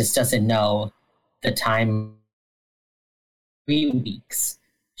 Because she just doesn't know the time. 3 weeks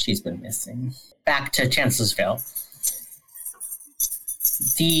she's been missing. Back to Chancellorsville.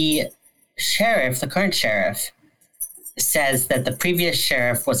 The sheriff, the current sheriff, says that the previous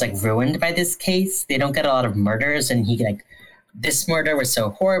sheriff was, like, ruined by this case. They don't get a lot of murders, and he, like, this murder was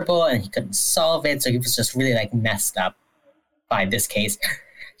so horrible and he couldn't solve it, so he was just really, like, messed up by this case.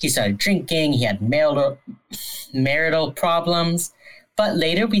 He started drinking, he had marital problems, but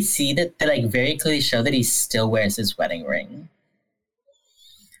later we see that they, like, very clearly show that he still wears his wedding ring.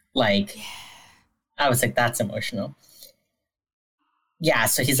 Like, I was like, that's emotional. Yeah,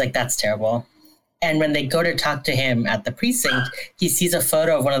 so he's like, that's terrible. And when they go to talk to him at the precinct, he sees a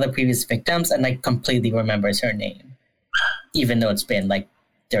photo of one of the previous victims and, like, completely remembers her name, even though it's been, like,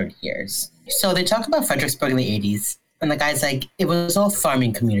 30 years. So they talk about Fredericksburg in the 80s, and the guy's like, it was all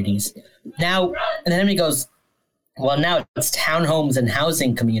farming communities. Now, and then he goes, well, now it's townhomes and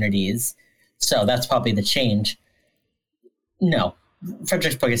housing communities, so that's probably the change. No,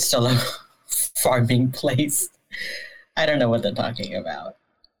 Fredericksburg is still a farming place. I don't know what they're talking about.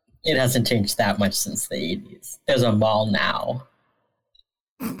 It hasn't changed that much since the 80s. There's a mall now.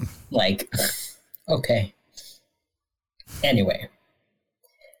 Like, okay. Anyway,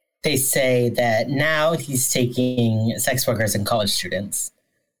 they say that now he's taking sex workers and college students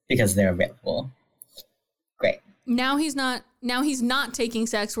because they're available. Great. Now he's not taking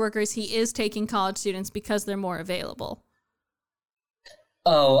sex workers. He is taking college students because they're more available.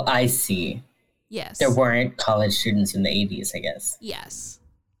 Oh, I see. Yes. There weren't college students in the 80s, I guess. Yes.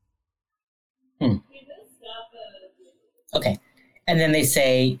 Okay. And then they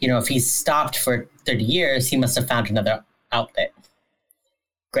say, if he's stopped for 30 years, he must have found another outlet.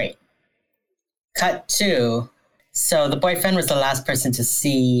 Great. Cut 2. So the boyfriend was the last person to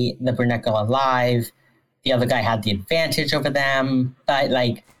see the brunette girl alive. The other guy had the advantage over them. But,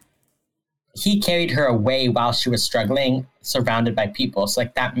 he carried her away while she was struggling, surrounded by people. So,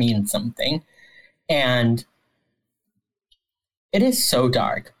 that means something. And it is so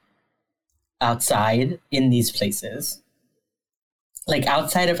dark outside in these places.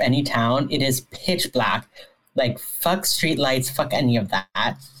 Outside of any town, it is pitch black. Fuck street lights, fuck any of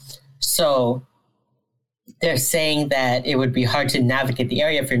that. So they're saying that it would be hard to navigate the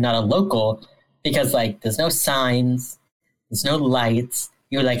area if you're not a local because, there's no signs, there's no lights.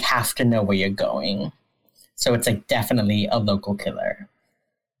 You, have to know where you're going. So it's, definitely a local killer.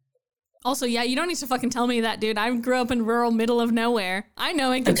 Also, yeah, you don't need to fucking tell me that, dude. I grew up in rural middle of nowhere. I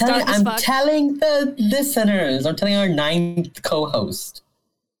know it gets dark as fuck. I'm telling the listeners. I'm telling our 9th co-host.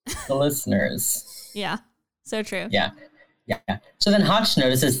 The listeners. Yeah, so true. Yeah. So then Hotch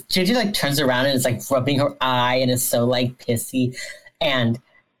notices JJ, turns around and is, rubbing her eye and is so, pissy. And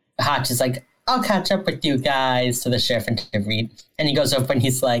Hotch is like, I'll catch up with you guys to the sheriff and to Reed. And he goes over and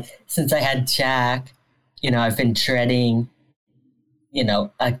he's like, since I had Jack, I've been dreading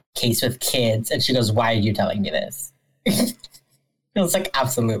a case with kids. And she goes, why are you telling me this? I was like,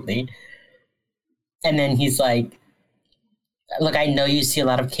 absolutely. And then he's like, look, I know you see a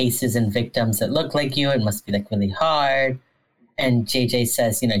lot of cases and victims that look like you. It must be really hard. And JJ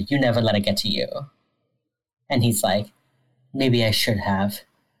says, you never let it get to you. And he's like, maybe I should have.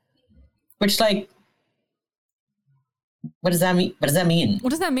 Which, what does that mean? What does that mean?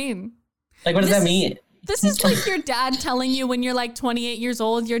 What does that mean? What does that mean? This is like your dad telling you when you're 28 years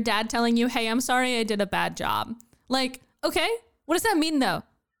old, your dad telling you, hey, I'm sorry I did a bad job. Okay, what does that mean though?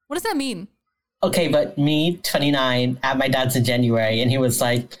 What does that mean? Okay, but me, 29, at my dad's in January, and he was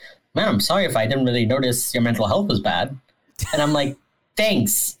like, man, I'm sorry if I didn't really notice your mental health was bad. And I'm like,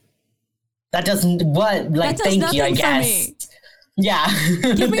 thanks. That doesn't, what? Thank you, I guess. Me. Yeah.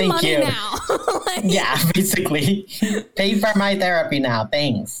 Give me Thank money you. now. Yeah, basically. Pay for my therapy now.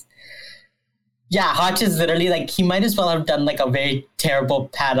 Thanks. Yeah, Hotch is literally he might as well have done a very terrible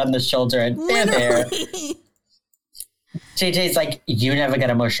pat on the shoulder and there. JJ's like, you never get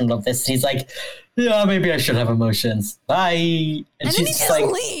emotional with this. And he's like, yeah, maybe I should have emotions. Bye. And she's just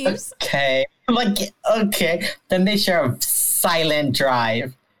leaves. Okay. I'm like, okay. Then they share a silent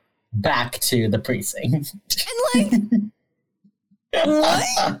drive back to the precinct. And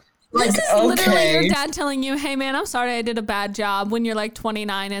what? This is literally your dad telling you, hey man, I'm sorry I did a bad job when you're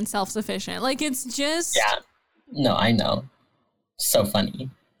 29 and self-sufficient. It's just... Yeah. No, I know. So funny.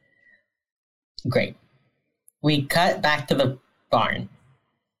 Great. We cut back to the barn.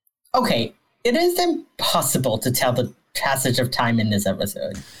 Okay, it is impossible to tell the passage of time in this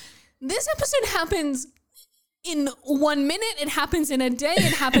episode. This episode happens in 1 minute. It happens in a day.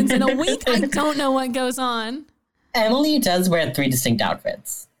 It happens in a week. I don't know what goes on. Emily does wear 3 distinct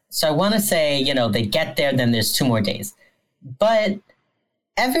outfits. So I want to say, they get there, then there's 2 more days. But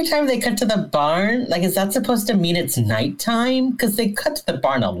every time they cut to the barn, is that supposed to mean it's nighttime? Because they cut to the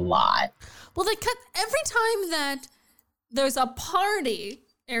barn a lot. Well, they cut every time that there's a party,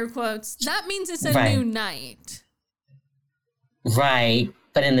 air quotes, that means it's a new night. Right.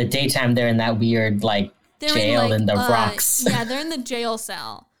 But in the daytime, they're in that weird, jail in the rocks. Yeah, they're in the jail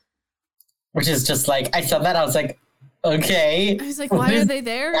cell. Which is just I saw that, I was like, okay. I was like, why are they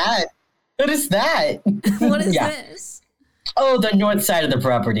there? What is that? What is this? Oh, the north side of the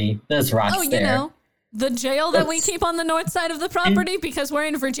property. There's rocks there. The jail that we keep on the north side of the property because we're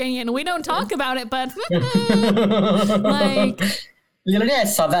in Virginia and we don't talk about it, but literally I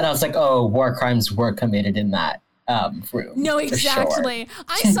saw that and I was like, oh, war crimes were committed in that room. No, exactly. Sure.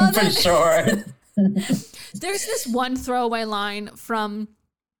 I saw that. For sure. There's this one throwaway line from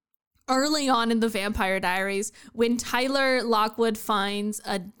early on in the Vampire Diaries when Tyler Lockwood finds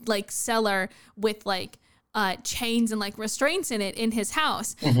a cellar with chains and restraints in it in his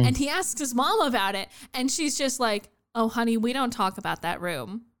house. Mm-hmm. And he asks his mom about it. And she's just like, oh, honey, we don't talk about that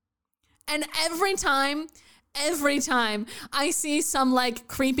room. And every time I see some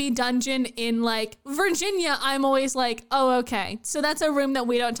creepy dungeon in Virginia, I'm always like, oh, okay. So that's a room that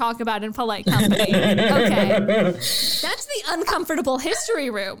we don't talk about in polite company. Okay. That's the uncomfortable history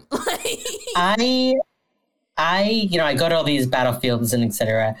room. I go to all these battlefields and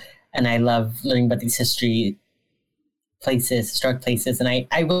etc. And I love learning about these historic places. And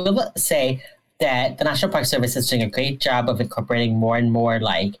I will say that the National Park Service is doing a great job of incorporating more and more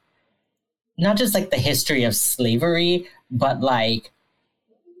not just like the history of slavery, but like,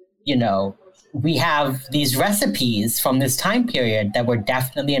 you know, we have these recipes from this time period that were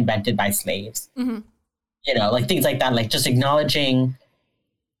definitely invented by slaves. Mm-hmm. You know, like things like that, like just acknowledging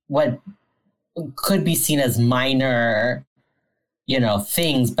what could be seen as minor, you know,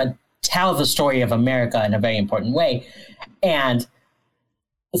 things, but tell the story of America in a very important way. And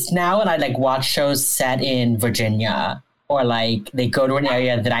it's now when I like watch shows set in Virginia, or like they go to an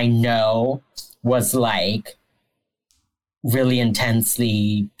area that I know was like really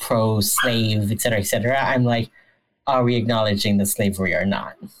intensely pro-slave, et cetera, I'm like, are we acknowledging the slavery or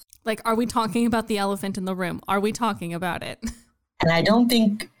not? Like, are we talking about the elephant in the room? Are we talking about it? And I don't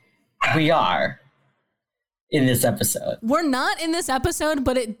think we are in this episode. We're not in this episode,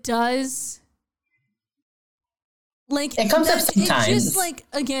 but it does. Like, it comes up sometimes. It just, like,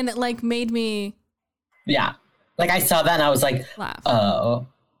 again, it, like, made me. Yeah. Like, I saw that and I was like, laugh. Oh,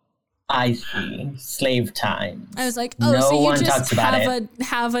 I see. Slave time. I was like, oh, no so you one just talks about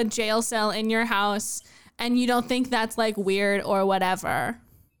have a jail cell in your house and you don't think that's, like, weird or whatever.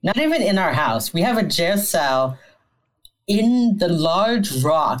 Not even in our house. We have a jail cell in the large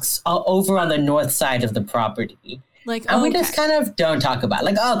rocks over on the north side of the property. Like, and we just kind of don't talk about it.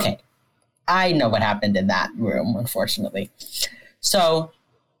 Like, okay, I know what happened in that room, unfortunately. So,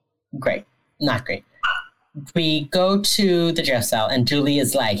 great. Not great. We go to the jail cell and Julie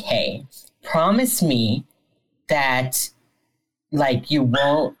is like, hey, promise me that, like, you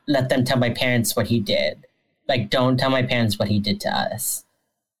won't let them tell my parents what he did. Like, don't tell my parents what he did to us.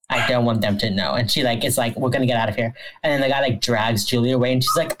 I don't want them to know. And she like, it's like, we're going to get out of here. And then the guy like drags Julie away and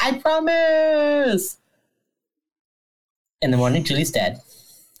she's like, I promise. In the morning, Julie's dead.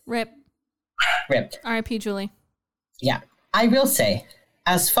 Rip. R.I.P. Julie. Yeah. I will say,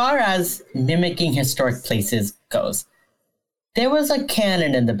 as far as mimicking historic places goes, there was a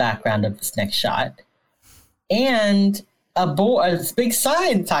cannon in the background of this next shot. And a big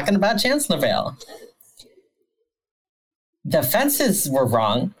sign talking about Chancellorsville. The fences were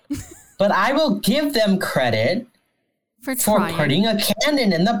wrong, but I will give them credit for putting a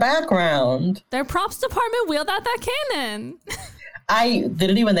cannon in the background. Their props department wheeled out that cannon. I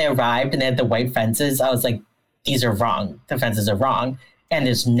literally, when they arrived and they had the white fences, I was like, these are wrong. The fences are wrong. And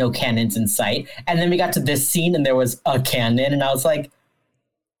there's no cannons in sight. And then we got to this scene and there was a cannon. And I was like,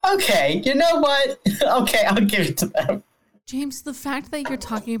 okay, you know what? Okay, I'll give it to them. James, the fact that you're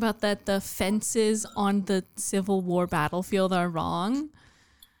talking about that the fences on the Civil War battlefield are wrong.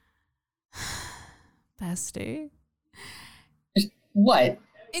 Bestie. What?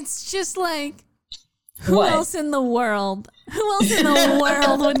 It's just like, who else in the world? Who else in the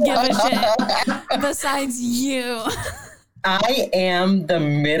world would give a shit besides you? I am the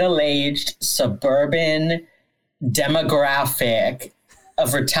middle-aged suburban demographic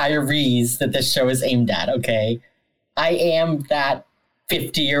of retirees that this show is aimed at, okay? I am that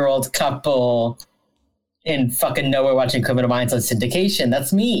 50-year-old couple in fucking nowhere watching Criminal Minds on syndication.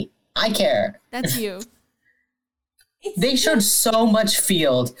 That's me. I care. That's you. They showed so much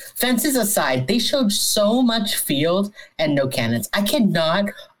field. Fences aside, they showed so much field and no cannons. I cannot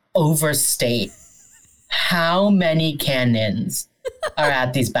overstate how many cannons are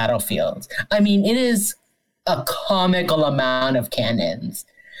at these battlefields. I mean, it is a comical amount of cannons.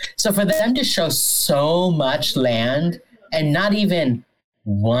 So for them to show so much land and not even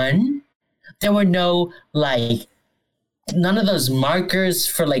one, there were no, like, none of those markers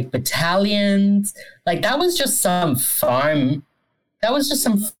for, like, battalions. Like, that was just some farm.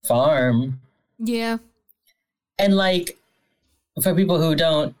 Yeah. And, like, for people who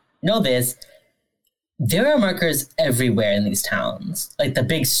don't know this, there are markers everywhere in these towns, like the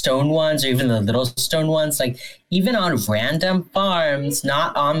big stone ones or even the little stone ones, like even on random farms,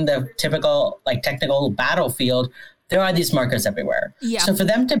 not on the typical, like, technical battlefield, there are these markers everywhere. Yeah. So for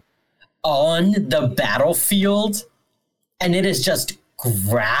them to on the battlefield and it is just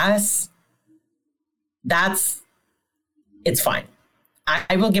grass, it's fine.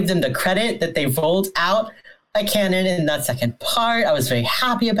 I will give them the credit that they rolled out a cannon in that second part. I was very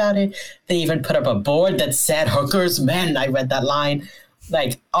happy about it. They even put up a board that said hookers men. I read that line.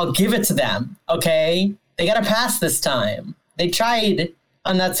 Like, I'll give it to them, okay? They got a pass this time. They tried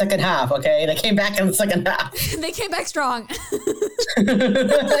on that second half, okay? They came back in the second half. They came back strong.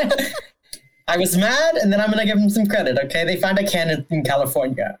 I was mad, and then I'm going to give them some credit, okay? They found a cannon in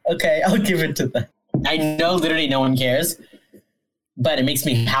California. Okay, I'll give it to them. I know literally no one cares, but it makes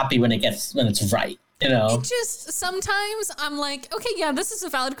me happy when it's right. You know, it just, sometimes I'm like, okay, yeah, this is a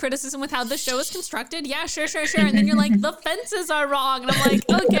valid criticism with how the show is constructed. Yeah, sure. And then you're like, the fences are wrong. And I'm like,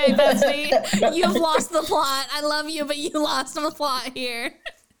 okay, Betsy, you've lost the plot. I love you, but you lost the plot here.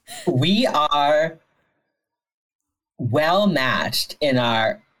 We are well matched in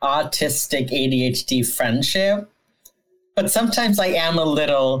our autistic ADHD friendship, but sometimes I am a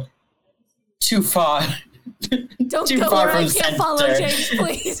little too far. Don't too go far where I from can't follow, center. James,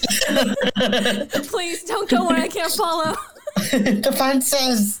 please. Please don't go where I can't follow. The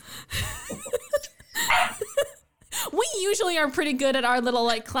fences. We usually are pretty good at our little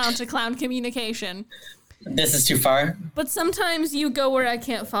like clown to clown communication. This is too far. But sometimes you go where I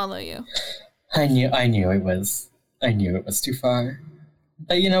can't follow you. I knew it was too far.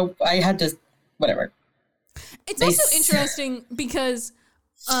 But I had to whatever. It's also interesting because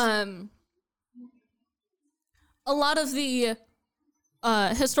a lot of the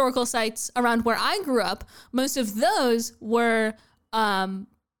historical sites around where I grew up, most of those were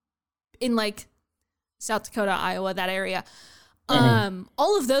in like South Dakota, Iowa, that area.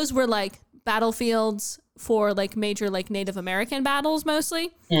 All of those were like battlefields for like major like Native American battles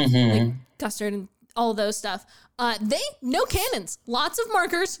mostly. Like Custer and all those stuff. No cannons. Lots of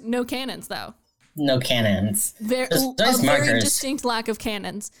markers, no cannons though. No cannons. Very distinct lack of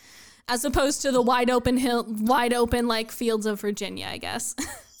cannons. As opposed to the wide open like fields of Virginia, I guess.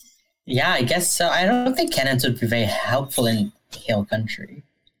 Yeah, I guess so. I don't think cannons would be very helpful in hill country.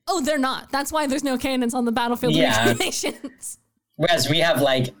 Oh, they're not. That's why there's no cannons on the battlefield recreations. Whereas we have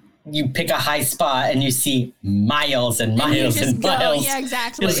like, you pick a high spot and you see miles and miles and miles. Yeah,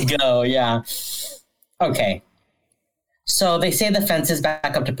 exactly. Just go, yeah. Okay. So they say the fence is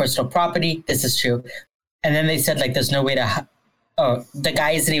back up to personal property. This is true. And then they said like there's no way to... Oh, the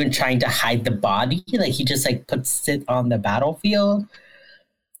guy isn't even trying to hide the body. Like he just like puts it on the battlefield.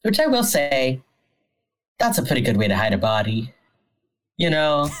 Which I will say, that's a pretty good way to hide a body.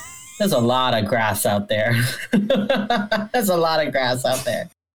 There's a lot of grass out there. There's a lot of grass out there.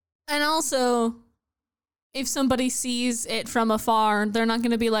 And also, if somebody sees it from afar, they're not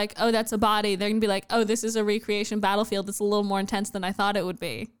going to be like, oh, that's a body. They're going to be like, oh, this is a recreation battlefield. It's a little more intense than I thought it would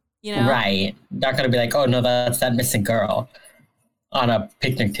be. Right. Not going to be like, oh, no, that's that missing girl on a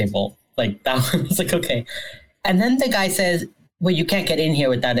picnic table. Like, that was like, okay. And then the guy says, well, you can't get in here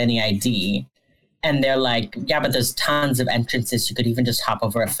without any ID. And they're like, yeah, but there's tons of entrances. You could even just hop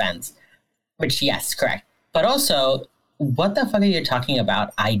over a fence. Which, yes, correct. But also, what the fuck are you talking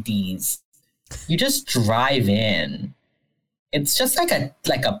about, IDs? You just drive in. It's just like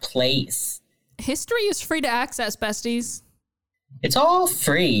a place. History is free to access, besties. It's all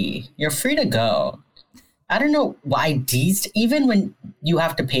free. You're free to go. I don't know why IDs, even when you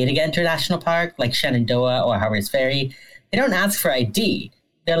have to pay to get into a national park, like Shenandoah or Harper's Ferry, they don't ask for ID.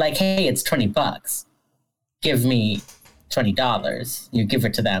 They're like, hey, it's $20. Give me $20. You give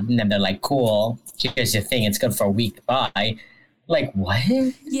it to them, and then they're like, cool. Here's your thing. It's good for a week. Bye. Like, what?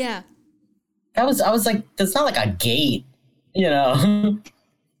 Yeah. I was like, that's not like a gate,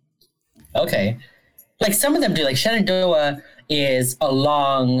 Okay. Like some of them do. Like Shenandoah is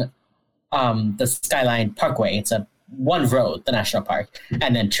along the Skyline Parkway. It's a one road, the national park,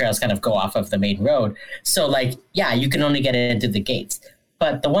 and then trails kind of go off of the main road. So like, yeah, you can only get into the gates.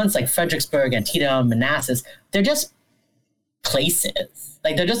 But the ones like Fredericksburg, Antietam, Manassas, they're just places.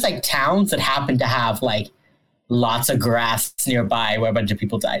 Like they're just like towns that happen to have like lots of grass nearby where a bunch of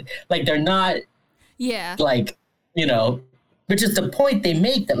people died. Like they're not like, which is the point they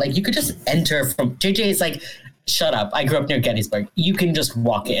make that like you could just enter from JJ is like, shut up. I grew up near Gettysburg. You can just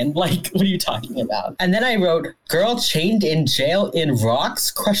walk in. Like, what are you talking about? And then I wrote, girl chained in jail in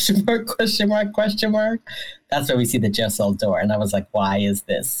rocks? ? That's where we see the jail cell door. And I was like, why is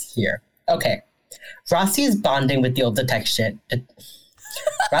this here? Okay. Rossi is bonding with the old detective.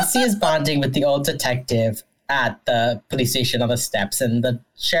 Rossi is bonding with the old detective at the police station on the steps. And the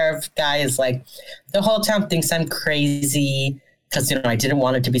sheriff guy is like, the whole town thinks I'm crazy because, I didn't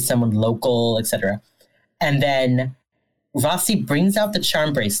want it to be someone local, etc. And then Rossi brings out the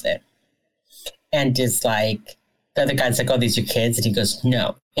charm bracelet and is like, the other guy's like, oh, these are your kids? And he goes,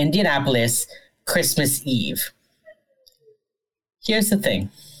 no. Indianapolis, Christmas Eve. Here's the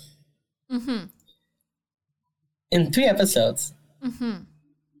thing. Mm-hmm. In 3 episodes,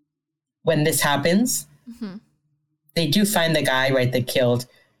 when this happens, they do find the guy, right, that killed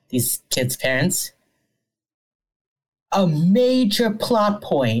these kids' parents. A major plot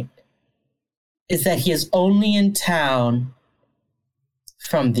point is that he is only in town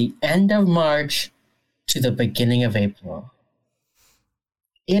from the end of March to the beginning of April.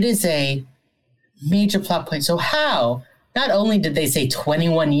 It is a major plot point. So how? Not only did they say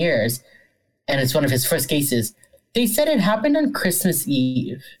 21 years, and it's one of his first cases, they said it happened on Christmas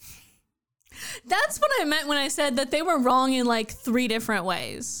Eve. That's what I meant when I said that they were wrong in like 3 different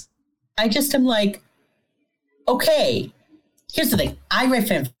ways. I just am like, okay, here's the thing. I write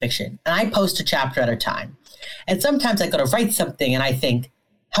fan fiction, and I post a chapter at a time. And sometimes I go to write something, and I think,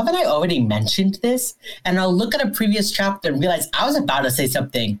 haven't I already mentioned this? And I'll look at a previous chapter and realize I was about to say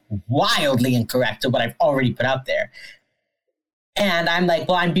something wildly incorrect to what I've already put out there. And I'm like,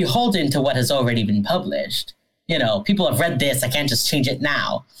 well, I'm beholden to what has already been published. You know, people have read this. I can't just change it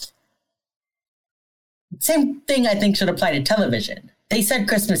now. Same thing I think should apply to television. They said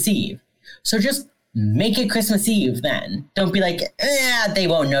Christmas Eve. So just make it Christmas Eve then. Don't be like, they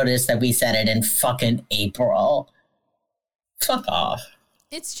won't notice that we said it in fucking April. Fuck off.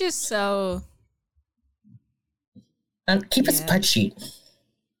 It's just so... Keep a spreadsheet.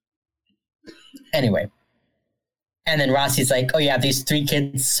 Anyway. And then Rossi's like, oh yeah, these 3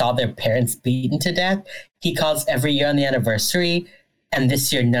 kids saw their parents beaten to death. He calls every year on the anniversary. And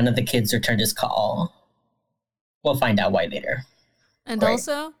this year, none of the kids returned his call. We'll find out why later. And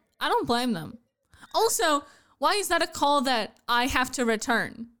also, I don't blame them. Also, why is that a call that I have to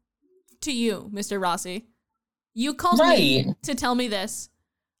return to you, Mr. Rossi? You called me to tell me this.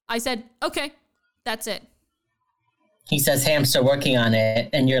 I said, okay, that's it. He says, hey, I'm still working on it.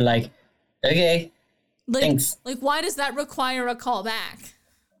 And you're like, okay, thanks. Like, why does that require a call back?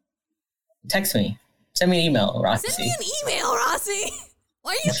 Text me. Send me an email, Rossi. Send me an email, Rossi.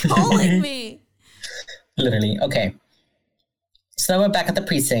 Why are you calling me? Literally. Okay. So we're back at the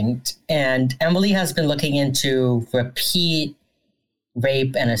precinct, and Emily has been looking into repeat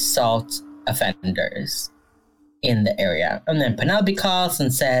rape and assault offenders in the area. And then Penelope calls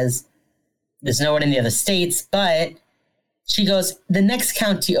and says, there's no one in the other states, but she goes, the next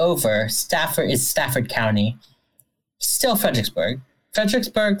county over, Stafford County, still Fredericksburg.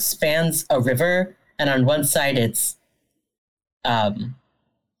 Fredericksburg spans a river, and on one side it's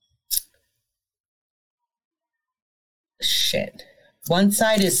one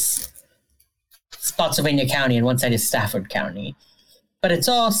side is Spotsylvania County and one side is Stafford County. But it's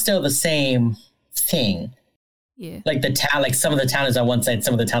all still the same thing. Yeah. Like the town, like some of the town is on one side,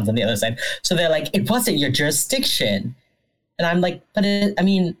 some of the town's on the other side. So they're like, it wasn't your jurisdiction. And I'm like, but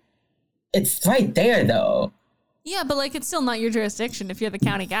it's right there though. Yeah, but like it's still not your jurisdiction if you're the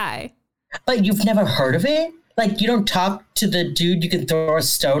county guy. But you've never heard of it? Like you don't talk to the dude you can throw a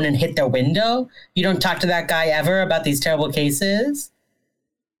stone and hit their window? You don't talk to that guy ever about these terrible cases?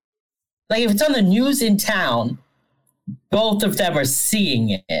 Like if it's on the news in town, both of them are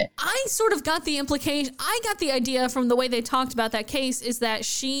seeing it. I sort of got the implication. I got the idea from the way they talked about that case is that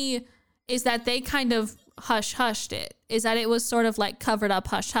they kind of hush-hushed it. Is that it was sort of like covered up,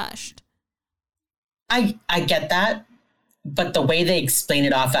 hush-hushed. I get that. But the way they explain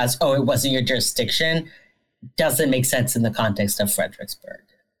it off as, oh, it wasn't your jurisdiction, doesn't make sense in the context of Fredericksburg.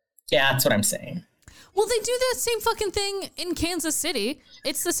 Yeah, that's what I'm saying. Well, they do that same fucking thing in Kansas City.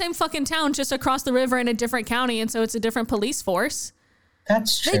 It's the same fucking town just across the river in a different county, and so it's a different police force.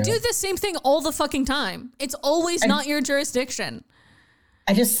 That's true. They do the same thing all the fucking time. It's always not your jurisdiction.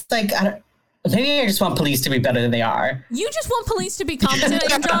 I just, maybe I just want police to be better than they are. You just want police to be competent at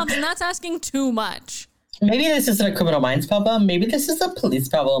your jobs, and that's asking too much. Maybe this isn't a criminal minds problem. Maybe this is a police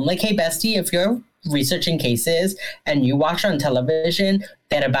problem. Like, hey, bestie, if you're researching cases and you watch on television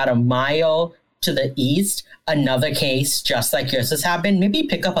that about a mile to the east, another case just like yours has happened, maybe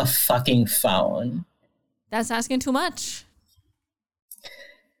pick up a fucking phone. That's asking too much.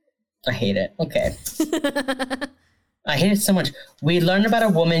 I hate it. Okay. I hate it so much. We learned about a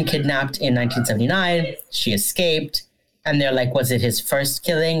woman kidnapped in 1979. She escaped. And they're like, was it his first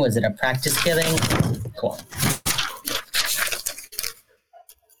killing? Was it a practice killing? Cool.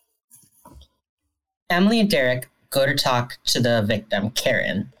 Emily and Derek go to talk to the victim,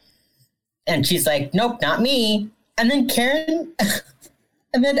 Karen. And she's like, nope, not me. And then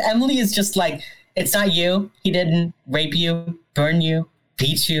and then Emily is just like, it's not you. He didn't rape you, burn you,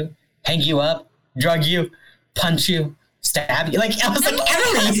 beat you, hang you up, drug you, punch you, stab you. Like, I was like,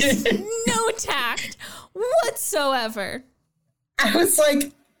 Emily. No tact whatsoever. I was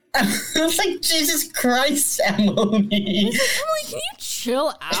like, Jesus Christ, Emily. Emily, can you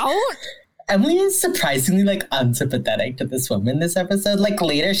chill out? Emily is surprisingly unsympathetic to this woman this episode. Like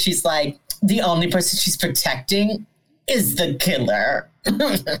later, she's like, the only person she's protecting is the killer.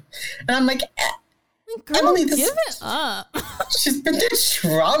 And I'm like, girl, Emily, give it up. She's been through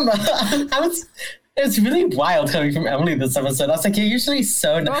trauma. It was really wild coming from Emily this episode. I was like, you're usually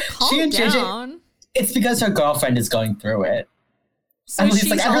so... Calm down. It's because her girlfriend is going through it. So Emily's she's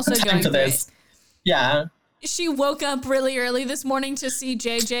like, I don't also have time going for this. Yeah. She woke up really early this morning to see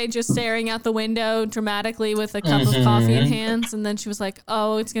JJ just staring out the window dramatically with a cup of coffee in hands. And then she was like,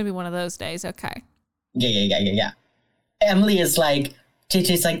 oh, it's going to be one of those days. Okay. Yeah. Emily is like,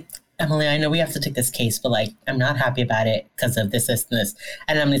 JJ's like, Emily, I know we have to take this case, but like, I'm not happy about it because of this, this, and this.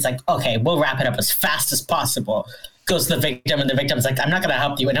 And Emily's like, okay, we'll wrap it up as fast as possible. Goes to the victim, and the victim's like, I'm not going to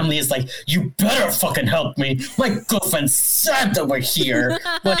help you. And Emily is like, you better fucking help me. My girlfriend said that we're here.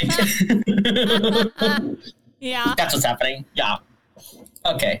 Like, yeah. That's what's happening. Yeah.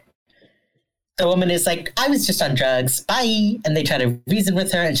 Okay. The woman is like, I was just on drugs. Bye. And they try to reason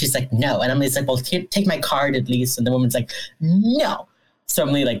with her, and she's like, no. And Emily's like, well, here, take my card at least. And the woman's like, no. So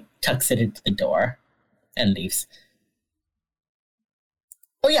Emily like tucks it into the door and leaves.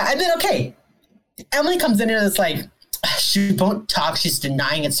 Oh yeah, and then okay. Emily comes in and it's like, she won't talk, she's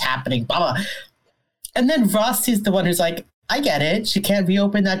denying it's happening, blah blah. And then Rossi's the one who's like, I get it. She can't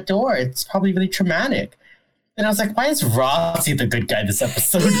reopen that door. It's probably really traumatic. And I was like, why is Rossi the good guy this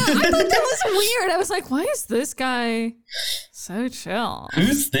episode? Yeah, I thought that was weird. I was like, why is this guy so chill?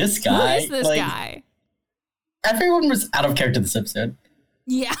 Who's this guy? Who is this guy? Everyone was out of character this episode.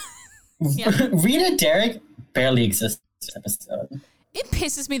 Yeah. Rita Derek barely exists this episode. It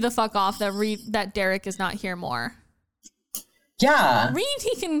pisses me the fuck off that Derek is not here more. Yeah. Reed,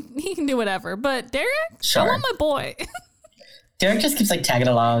 he can do whatever, but Derek, sure. I want my boy. Derek just keeps like tagging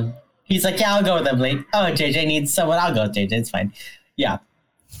along. He's like, yeah, I'll go with Emily. Oh, JJ needs someone. I'll go with JJ. It's fine. Yeah.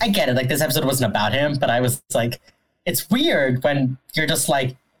 I get it. Like, this episode wasn't about him, but I was like, it's weird when you're just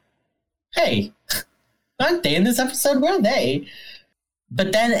like, hey, aren't they in this episode? Where are they?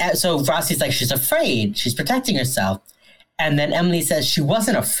 But then, so Rossi's like, she's afraid. She's protecting herself. And then Emily says she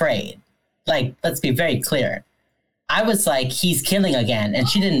wasn't afraid. Like, let's be very clear. I was like, he's killing again. And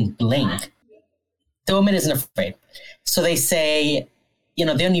she didn't blink. The woman isn't afraid. So they say, you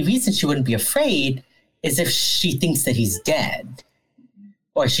know, the only reason she wouldn't be afraid is if she thinks that he's dead.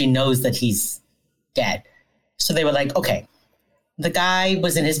 Or she knows that he's dead. So they were like, okay, the guy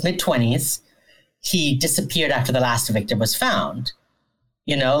was in his mid-20s. He disappeared after the last victim was found.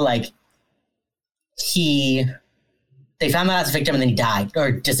 You know, like, they found the last victim and then he died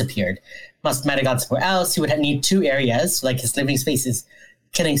or disappeared. Might have gone somewhere else. He would need two areas, like his living space, his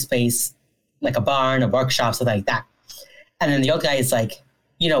killing space, like a barn, a workshop, something like that. And then the old guy is like,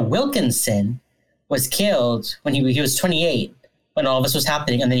 you know, Wilkinson was killed when he was 28 when all this was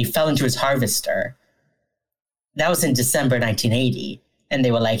happening, and then he fell into his harvester. That was in December 1980. And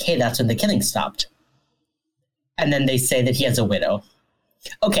they were like, hey, that's when the killing stopped. And then they say that he has a widow.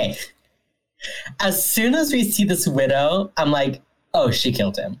 Okay. As soon as we see this widow, I'm like, oh, she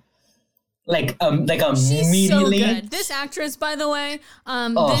killed him. Like She's immediately. So good. This actress, by the way,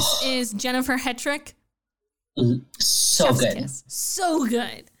 this is Jennifer Hetrick. So Chef's good. Kiss. So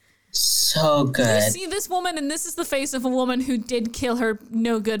good. So good. You see this woman, and this is the face of a woman who did kill her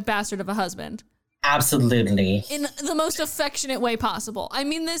no good bastard of a husband. Absolutely. In the most affectionate way possible. I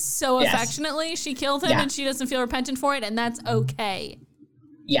mean this so affectionately. She killed him and she doesn't feel repentant for it, and that's okay.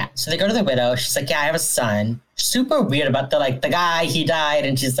 Yeah, so they go to the widow. She's like, yeah, I have a son. Super weird about the guy, he died.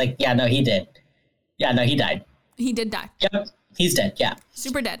 And she's like, yeah, no, he did. Yeah, no, he died. He did die. Yep, he's dead, yeah.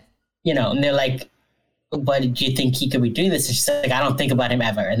 Super dead. You know, and they're like, what did you think he could be doing this? And she's like, I don't think about him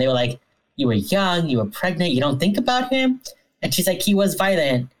ever. And they were like, you were young, you were pregnant, you don't think about him? And she's like, he was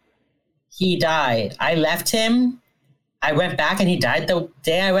violent. He died. I left him. I went back and he died the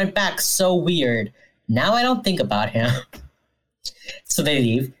day I went back. So weird. Now I don't think about him. So they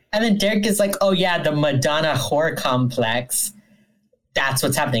leave. And then Derek is like, oh yeah, the Madonna horror complex. That's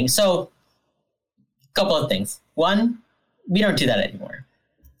what's happening. So, a couple of things. One, we don't do that anymore.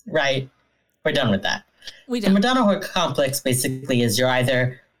 Right? We're done with that. We don't. The Madonna horror complex basically is you're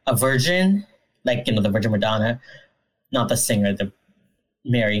either a virgin, like, you know, the Virgin Madonna, not the singer, the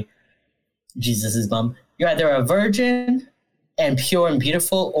Mary, Jesus' mom. You're either a virgin and pure and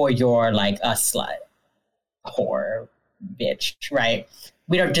beautiful, or you're like a slut, whore, bitch, right?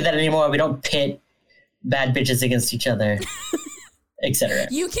 We don't do that anymore. We don't pit bad bitches against each other, etc.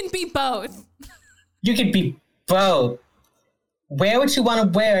 You can be both. You can be both. Wear what you want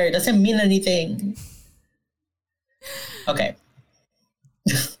to wear. It doesn't mean anything. Okay.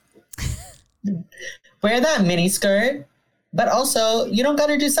 Wear that mini skirt, but also you don't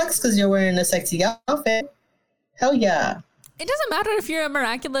gotta do sex because you're wearing a sexy outfit. Hell yeah. It doesn't matter if you're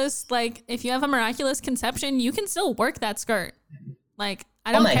if you have a miraculous conception, you can still work that skirt. Like,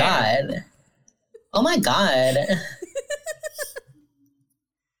 I don't care. Oh my God.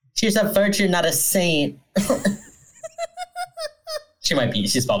 She's a virgin, not a saint. She might be.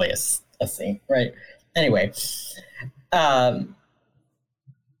 She's probably a saint, right? Anyway.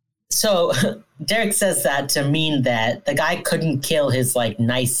 So Derek says that to mean that the guy couldn't kill his, like,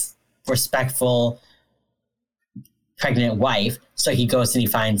 nice, respectful, pregnant wife, so he goes and he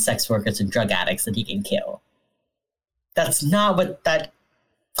finds sex workers and drug addicts that he can kill. That's not what that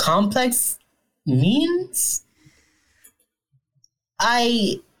complex means?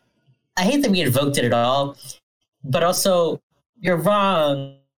 I hate that we invoked it at all, but also you're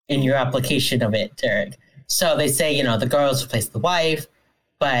wrong in your application of it, Derek. So they say, you know, the girls replaced the wife,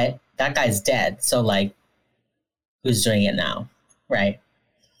 but that guy's dead. So, like, who's doing it now? Right?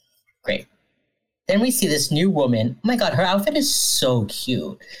 Great. Then we see this new woman. Oh my God, her outfit is so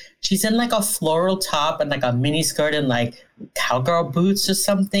cute. She's in like a floral top and like a mini skirt and like cowgirl boots or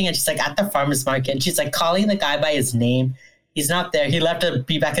something. And she's like at the farmer's market. And she's like calling the guy by his name. He's not there. He left to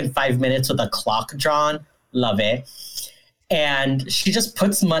be back in 5 minutes with a clock drawn. Love it. And she just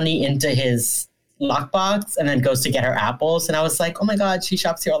puts money into his lockbox and then goes to get her apples. And I was like, oh my God, she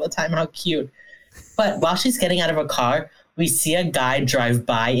shops here all the time. How cute. But while she's getting out of her car, we see a guy drive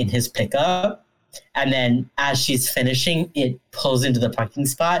by in his pickup. And then as she's finishing, it pulls into the parking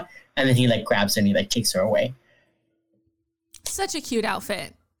spot. And then he like grabs her and he like takes her away. Such a cute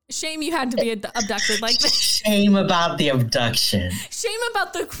outfit. Shame you had to be abducted like this. Shame about the abduction. Shame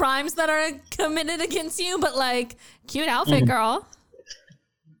about the crimes that are committed against you, but like, cute outfit, girl.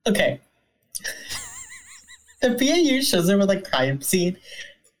 Okay. The PAU shows her with a crime scene.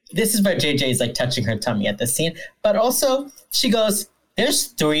 This is where JJ is like touching her tummy at the scene. But also, she goes, there's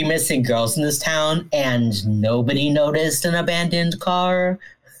 3 missing girls in this town and nobody noticed an abandoned car.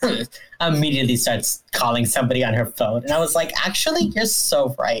 Immediately starts calling somebody on her phone. And I was like, actually, you're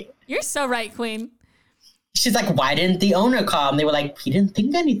so right. You're so right, Queen. She's like, why didn't the owner call? And they were like, he didn't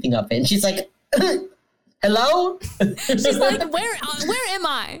think anything of it. And she's like, hello? She's like, where am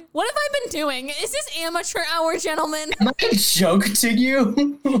I? What have I been doing? Is this amateur hour, gentlemen? Am I a joke to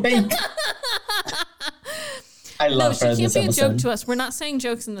you? Like, I love her in this episode. No, she can't be a joke to us. We're not saying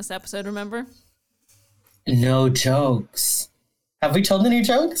jokes in this episode, remember? No jokes. Have we told any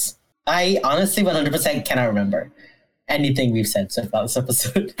jokes? I honestly 100% cannot remember anything we've said so far this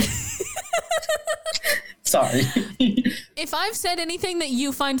episode. Sorry. If I've said anything that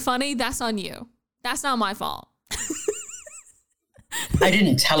you find funny, that's on you. That's not my fault. I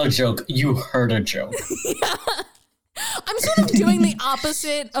didn't tell a joke. You heard a joke. Yeah. I'm sort of doing the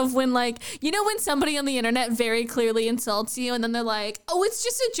opposite of when, like, you know, when somebody on the internet very clearly insults you and then they're like, oh, it's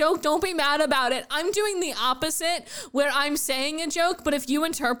just a joke. Don't be mad about it. I'm doing the opposite where I'm saying a joke, but if you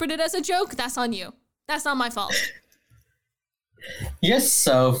interpret it as a joke, that's on you. That's not my fault. You're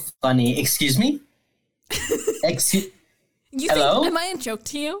so funny. Excuse me? Hello? Am I a joke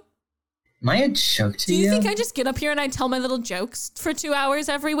to you? Am I a joke to you? Do you think I just get up here and I tell my little jokes for 2 hours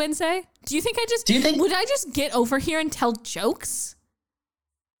every Wednesday? Would I just get over here and tell jokes?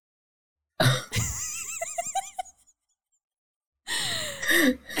 Do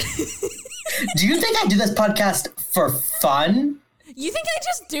you think I do this podcast for fun? You think I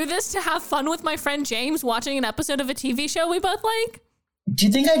just do this to have fun with my friend James watching an episode of a TV show we both like? Do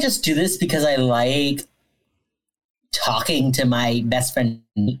you think I just do this because I like talking to my best friend?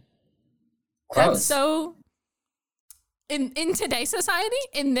 Gross. That's so... In today's society,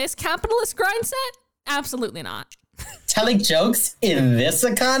 in this capitalist grind set, absolutely not. Telling jokes in this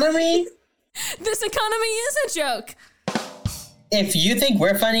economy? This economy is a joke. If you think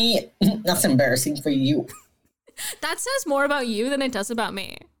we're funny, that's embarrassing for you. That says more about you than it does about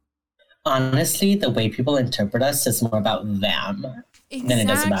me. Honestly, the way people interpret us is more about them than it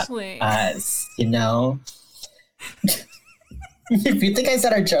does about us, you know? If you think I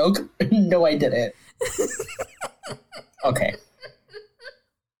said a joke, no, I didn't. Okay.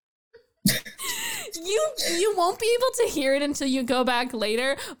 You won't be able to hear it until you go back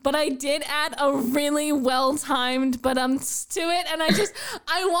later, but I did add a really well-timed to it, and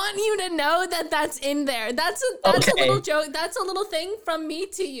I want you to know that that's in there. That's a little joke. That's a little thing from me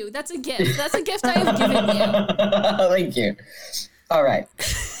to you. That's a gift. That's a gift I have given you. Thank you. All right.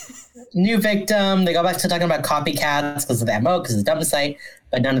 New victim. They go back to talking about copycats because of the MO, because of the dump site,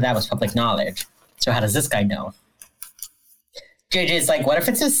 but none of that was public knowledge. So how does this guy know? JJ's like, what if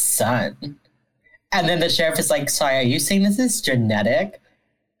it's his son? And then the sheriff is like, sorry, are you saying this is genetic?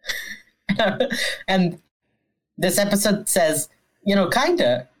 And this episode says, you know,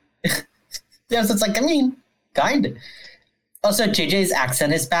 kinda. The episode's like, I mean, kinda. Also, JJ's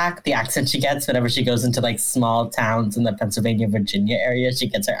accent is back. The accent she gets whenever she goes into like small towns in the Pennsylvania, Virginia area, she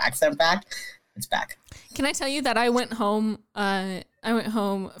gets her accent back. It's back. Can I tell you that I went home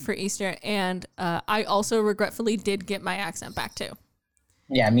for Easter, and I also regretfully did get my accent back too.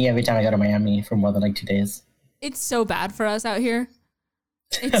 Yeah, me every time I go to Miami for more than like 2 days. It's so bad for us out here.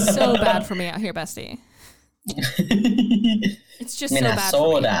 It's so bad for me out here, bestie. It's just so bad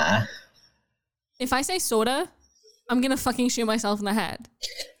for me. If I say soda, I'm gonna fucking shoot myself in the head.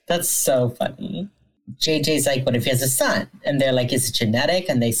 That's so funny. JJ's like, what if he has a son? And they're like, is it genetic?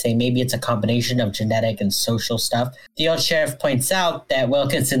 And they say maybe it's a combination of genetic and social stuff. The old sheriff points out that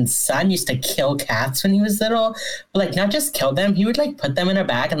Wilkinson's son used to kill cats when he was little. But like, not just kill them, he would like put them in a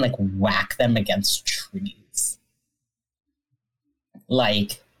bag and like whack them against trees.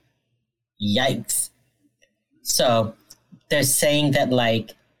 Like, yikes. So they're saying that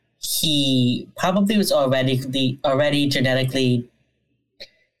like he probably was already genetically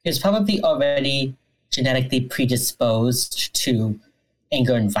predisposed to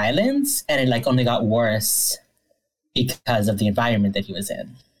anger and violence, and it like only got worse because of the environment that he was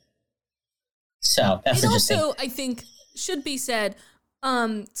in. So that's interesting. Also, I think, should be said,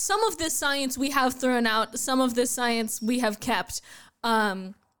 some of this science we have thrown out, some of this science we have kept.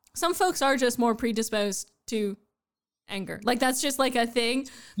 Some folks are just more predisposed to anger. Like, that's just like a thing.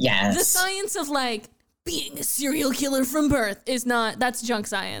 Yes. The science of like being a serial killer from birth is not, that's junk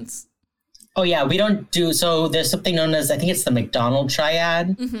science. Oh yeah, we don't do, so there's something known as, I think it's the McDonald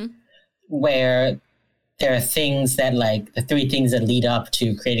triad, where there are things that like, the three things that lead up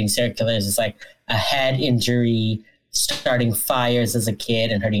to creating serial killers is like a head injury, starting fires as a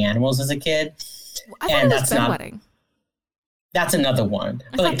kid, and hurting animals as a kid. I thought it was bedwetting. That's another one.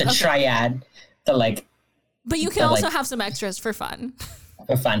 But like the triad, the like... But you can also have some extras for fun.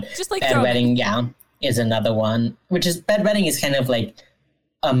 For fun. Just like bedwetting, yeah, is another one. Which is, bedwetting is kind of like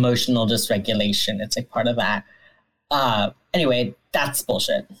emotional dysregulation. It's like part of that. Anyway, that's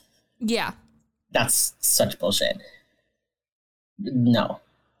bullshit. Yeah. That's such bullshit. No.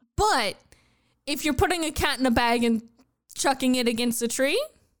 But if you're putting a cat in a bag and chucking it against a tree?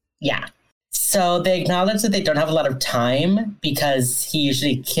 Yeah. So they acknowledge that they don't have a lot of time because he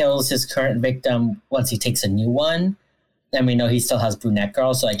usually kills his current victim once he takes a new one. And we know he still has Brunette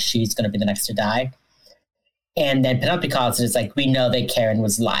Girl, so like she's going to be the next to die. And then Penelope calls it, it's like, we know that Karen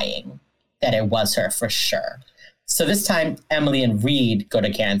was lying, that it was her for sure. So this time, Emily and Reed go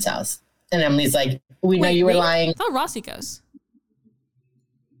to Karen's house. And Emily's like, we know you were lying. Oh, Rossi goes.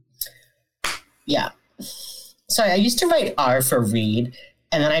 Yeah. Sorry, I used to write R for Reed,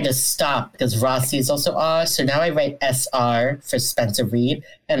 and then I just stopped because Rossi is also R. So now I write SR for Spencer Reed,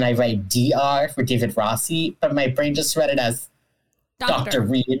 and I write DR for David Rossi, but my brain just read it as Dr.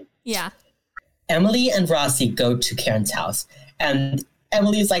 Reed. Yeah. Emily and Rossi go to Karen's house, and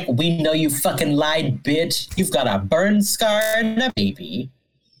Emily's like, we know you fucking lied, bitch. You've got a burn scar and a baby.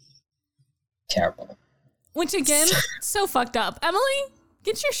 Terrible. Which, again, so fucked up. Emily,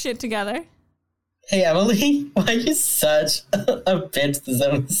 get your shit together. Hey, Emily, why are you such a bitch this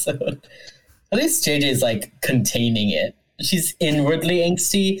episode? At least JJ's, like, containing it. She's inwardly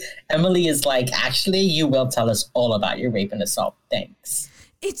angsty. Emily is like, actually, you will tell us all about your rape and assault. Thanks.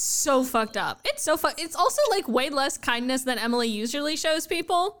 It's so fucked up. It's so It's also, like, way less kindness than Emily usually shows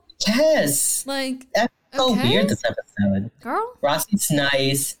people. Yes. Like, that's so weird, this episode. Girl? Rossi's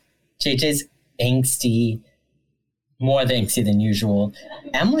nice. JJ's angsty. More angsty than usual.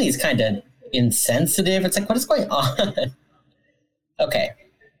 Emily's kind of insensitive. It's like, what is going on? Okay.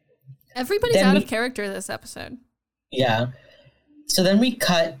 Everybody's out of character this episode. Yeah. So then we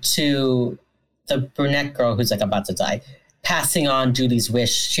cut to the brunette girl who's like about to die, passing on Julie's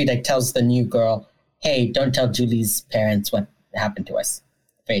wish. She like tells the new girl, hey, don't tell Julie's parents what happened to us.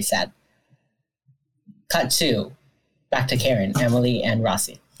 Very sad. Cut to back to Karen, Emily, and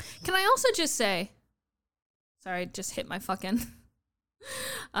Rossi. Can I also just say, sorry, I just hit my fucking,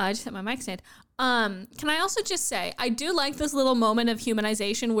 I just hit my mic stand. Can I also just say, I do like this little moment of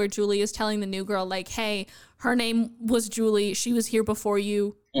humanization where Julie is telling the new girl, like, hey, her name was Julie. She was here before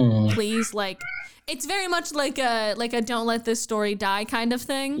you. Please, like, it's very much like a don't let this story die kind of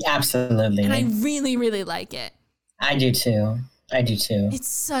thing. Absolutely. And I really, really like it. I do too. It's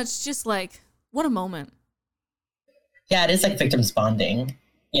such just like, what a moment. Yeah, it is like victims bonding.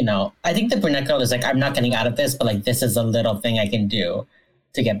 You know, I think the brunette girl is like, I'm not getting out of this, but like, this is a little thing I can do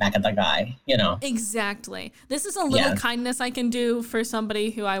to get back at the guy, you know? Exactly. This is a little kindness I can do for somebody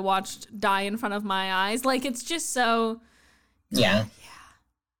who I watched die in front of my eyes. Like, it's just so... Yeah.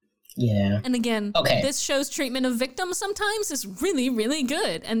 Yeah. And again, this show's treatment of victims sometimes is really, really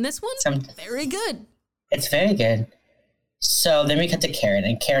good. And this one's very good. It's very good. So then we cut to Karen,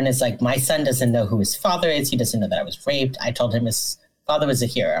 and Karen is like, my son doesn't know who his father is. He doesn't know that I was raped. I told him his father was a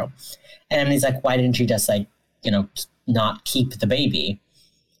hero. And he's like, why didn't you just, like, you know, not keep the baby?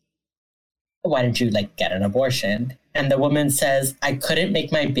 Why didn't you, like, get an abortion? And the woman says, I couldn't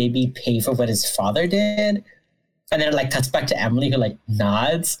make my baby pay for what his father did. And then it, like, cuts back to Emily, who, like,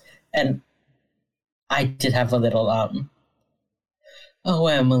 nods. And I did have a little, oh,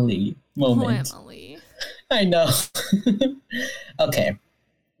 Emily moment. Oh, Emily. I know. Okay.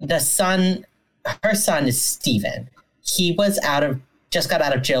 The son her son is Steven. He was just got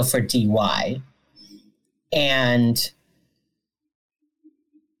out of jail for DUI. And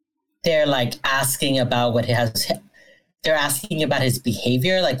they're like asking about they're asking about his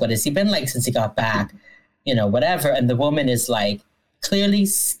behavior. Like, what has he been like since he got back? You know, whatever. And the woman is like clearly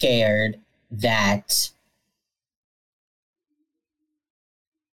scared that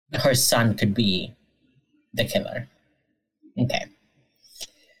her son could be the killer. Okay.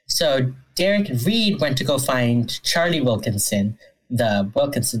 So Derek Reed went to go find Charlie Wilkinson, the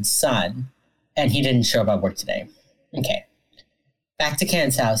Wilkinson son, and he didn't show up at work today. Okay. Back to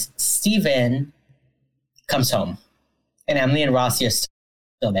Karen's house. Steven comes home, and Emily and Rossi are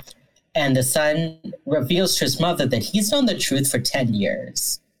still there. And the son reveals to his mother that he's known the truth for 10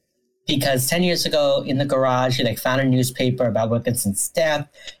 years. Because 10 years ago in the garage, he like found a newspaper about Wilkinson's death,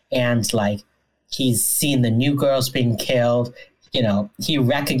 and like he's seen the new girls being killed. You know, he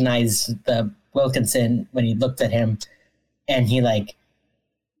recognized the Wilkinson when he looked at him, and he like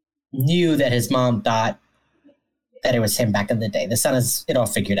knew that his mom thought that it was him back in the day. The son has it all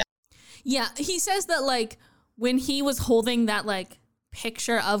figured out. Yeah, he says that like when he was holding that like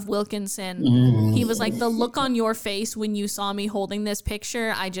picture of Wilkinson, he was like, the look on your face when you saw me holding this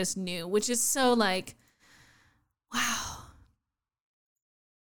picture, I just knew, which is so like, wow.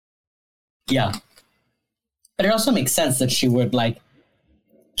 Yeah. But it also makes sense that she would like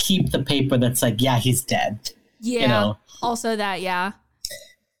keep the paper that's like, yeah, he's dead. Yeah. You know? Also that, yeah.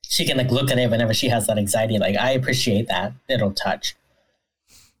 She can like look at it whenever she has that anxiety. Like, I appreciate that. It'll touch.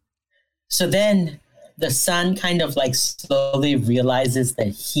 So then the son kind of like slowly realizes that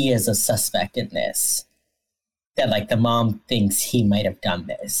he is a suspect in this. That like the mom thinks he might have done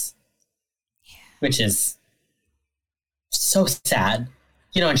this. Yeah. Which is so sad.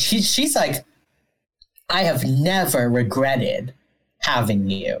 You know, and she's like, I have never regretted having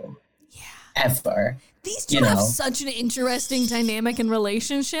you. Yeah. Ever. These two have such an interesting dynamic and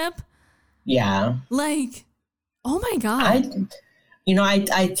relationship. Yeah. Like, oh my God.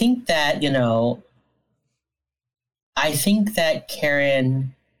 I think that, I think that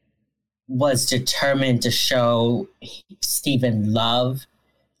Karen was determined to show Steven love,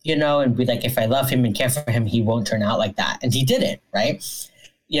 and be like, if I love him and care for him, he won't turn out like that. And he didn't, right?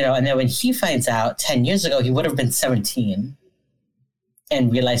 And then when he finds out 10 years ago, he would have been 17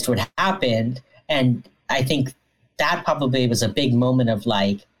 and realized what happened. And I think that probably was a big moment of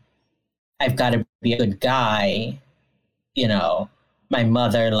like, I've got to be a good guy. My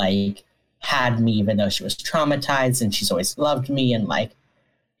mother like had me even though she was traumatized, and she's always loved me, and like,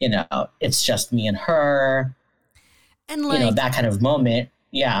 it's just me and her. And like, that kind of moment.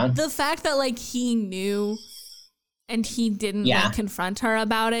 Yeah. The fact that like he knew and he didn't like confront her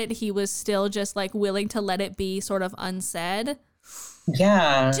about it, he was still just like willing to let it be sort of unsaid.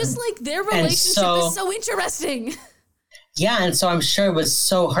 Yeah. Just like their relationship is so interesting. Yeah, and so I'm sure it was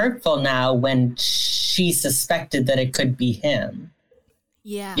so hurtful now when she suspected that it could be him.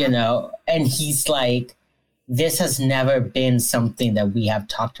 Yeah. And he's like, this has never been something that we have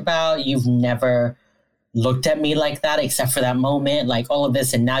talked about. You've never looked at me like that except for that moment, like all of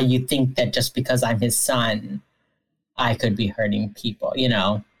this. And now you think that just because I'm his son, I could be hurting people,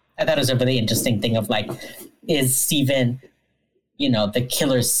 I thought it was a really interesting thing of like, is Steven, the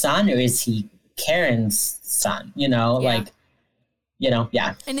killer's son, or is he Karen's son, yeah.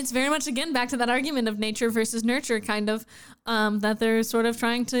 And it's very much, again, back to that argument of nature versus nurture kind of, that they're sort of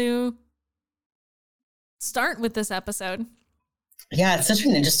trying to start with this episode. Yeah, it's such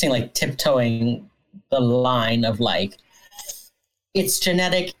an interesting, like, tiptoeing the line of, like, it's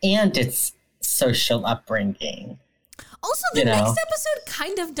genetic and it's social upbringing. Also, the next episode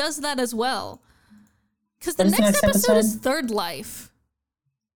kind of does that as well. Because the next episode is Third Life.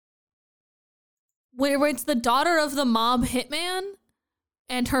 Where it's the daughter of the mob hitman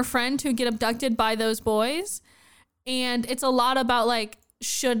and her friend who get abducted by those boys. And it's a lot about, like,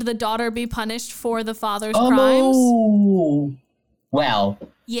 should the daughter be punished for the father's crimes? Oh, well.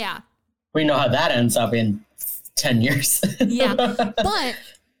 Yeah. We know how that ends up in 10 years. Yeah. But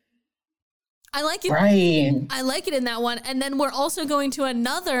I like it. Right. I like it in that one. And then we're also going to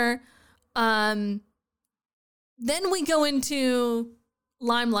another, then we go into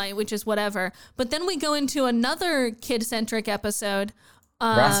Limelight, which is whatever. But then we go into another kid-centric episode.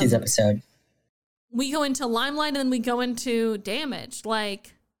 Rossi's episode. We go into Limelight and then we go into Damaged.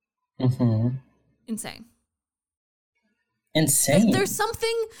 Like, insane. Insane. There's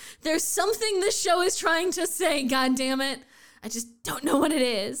something this show is trying to say, God damn it. I just don't know what it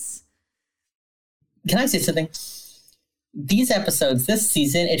is. Can I say something? These episodes, this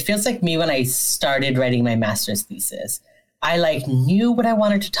season, it feels like me when I started writing my master's thesis. I like knew what I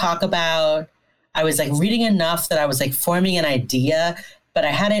wanted to talk about. I was like reading enough that I was like forming an idea, but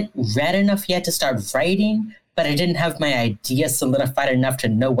I hadn't read enough yet to start writing, but I didn't have my idea solidified enough to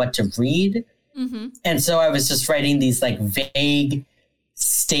know what to read. Mm-hmm. And so I was just writing these like vague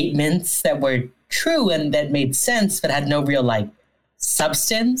statements that were true and that made sense, but had no real like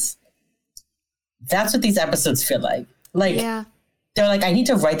substance. That's what these episodes feel like. Like, they're like, I need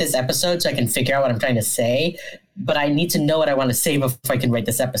to write this episode so I can figure out what I'm trying to say, but I need to know what I want to say before I can write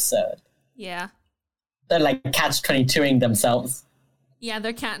this episode. Yeah. They're like catch-22ing themselves. Yeah,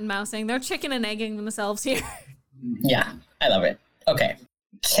 they're cat and mousing. They're chicken and egging themselves here. Yeah, I love it. Okay.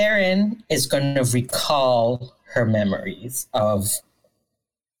 Karen is going to recall her memories of...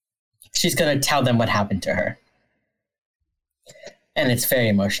 She's going to tell them what happened to her. And it's very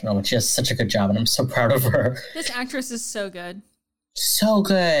emotional. And she does such a good job, and I'm so proud of her. This actress is so good. So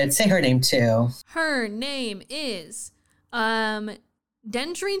good. Say her name, too. Her name is...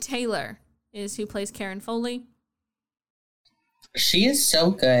 Dendry Taylor is who plays Karen Foley. She is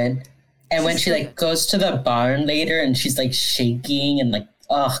so good. And when she like goes to the barn later and she's like shaking and like,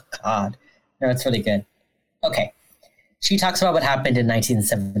 oh God. No, it's really good. Okay. She talks about what happened in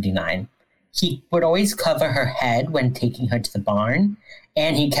 1979. He would always cover her head when taking her to the barn,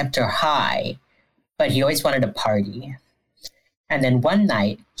 and he kept her high, but he always wanted to party. And then one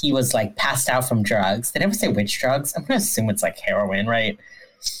night he was like passed out from drugs. They never say which drugs. I'm going to assume it's like heroin, right?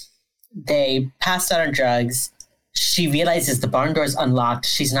 They passed out on drugs. She realizes the barn door is unlocked.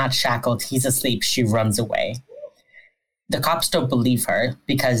 She's not shackled. He's asleep. She runs away. The cops don't believe her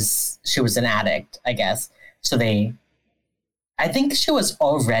because she was an addict, I guess. So I think she was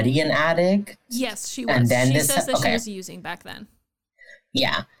already an addict. Yes, she was. And then she says that she was using back then.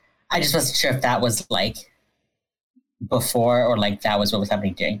 Yeah. I just wasn't sure if that was like before or like that was what was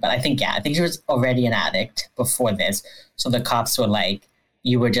happening during. But I think she was already an addict before this. So the cops were like,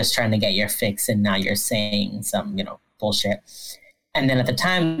 you were just trying to get your fix and now you're saying some, bullshit. And then at the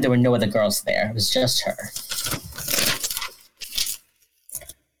time, there were no other girls there. It was just her.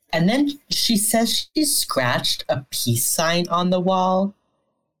 And then she says she scratched a peace sign on the wall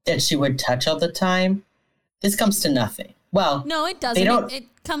that she would touch all the time. This comes to nothing. Well, no, it doesn't. It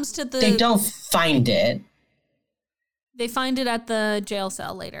comes to the... They don't find it. They find it at the jail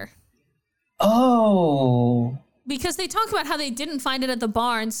cell later. Oh... Because they talk about how they didn't find it at the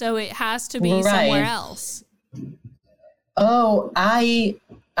barn, so it has to be somewhere else. Oh,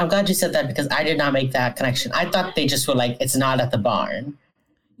 I'm glad you said that because I did not make that connection. I thought they just were like, it's not at the barn.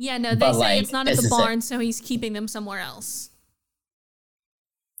 Yeah, no, they say it's not at the barn, so he's keeping them somewhere else.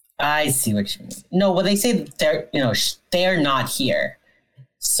 I see what you mean. No, well, they say they're not here,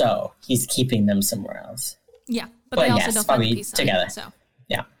 so he's keeping them somewhere else. Yeah, but they also don't find the peace sign, together. So.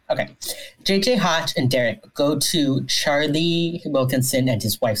 Yeah. Okay. JJ Hotch and Derek go to Charlie Wilkinson and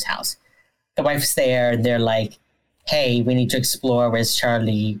his wife's house. The wife's there, and they're like, hey, we need to explore. Where's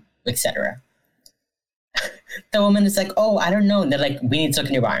Charlie? Etc. The woman is like, oh, I don't know. And they're like, we need to look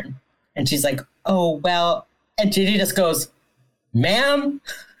in your barn. And she's like, oh, well. And JJ just goes, ma'am?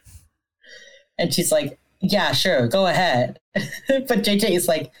 And she's like, yeah, sure, go ahead. But JJ is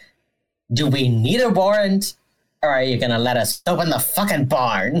like, do we need a warrant? Or are you gonna let us open the fucking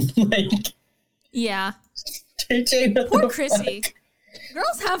barn? Like, yeah. JJ, poor Chrissy.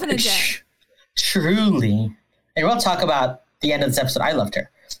 Girl's having a day. Truly. And we'll talk about the end of this episode. I loved her.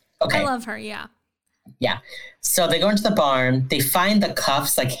 Okay. I love her, yeah. Yeah. So they go into the barn. They find the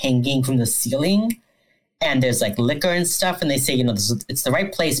cuffs like hanging from the ceiling. And there's like liquor and stuff. And they say, it's the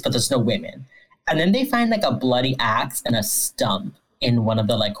right place, but there's no women. And then they find like a bloody axe and a stump in one of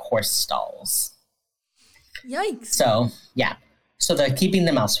the like horse stalls. Yikes. So, yeah. So they're keeping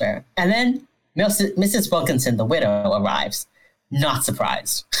them elsewhere. And then Mrs. Wilkinson, the widow, arrives. Not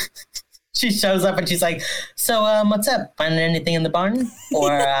surprised. She shows up and she's like, so, what's up? Finding anything in the barn? Or,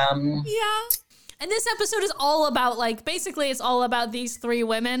 Yeah. And this episode is all about, like, basically it's all about these three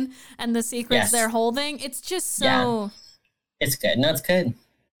women and the secrets they're holding. It's just so... Yeah. It's good. No, it's good.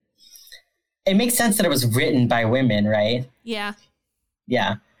 It makes sense that it was written by women, right? Yeah.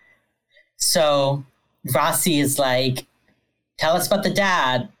 Yeah. So... Rossi is like, tell us about the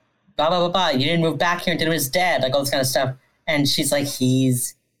dad, blah, blah, blah, blah. You didn't move back here until he was dead, like all this kind of stuff. And she's like,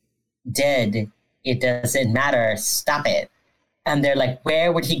 he's dead. It doesn't matter. Stop it. And they're like,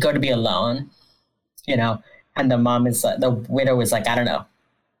 where would he go to be alone? And the mom is like, the widow is like, I don't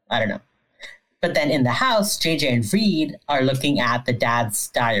know. But then in the house, JJ and Reed are looking at the dad's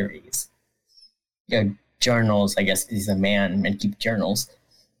diaries. Journals, I guess, because he's a man and keep journals.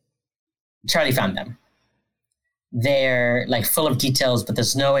 Charlie found them. They're like full of details, but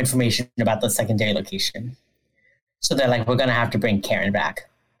there's no information about the secondary location. So they're like, we're going to have to bring Karen back.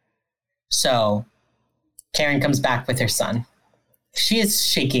 So Karen comes back with her son. She is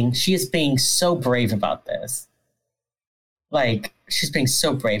shaking. She is being so brave about this. Like, she's being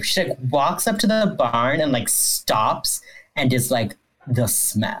so brave. She like walks up to the barn and like stops and is like, the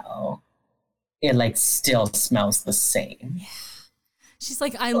smell. It like still smells the same. Yeah. She's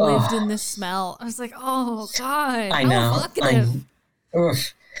like, I lived in this smell. I was like, oh God. I know.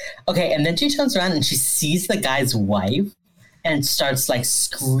 Okay, and then she turns around and she sees the guy's wife and starts like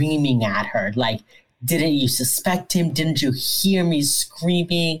screaming at her. Like, didn't you suspect him? Didn't you hear me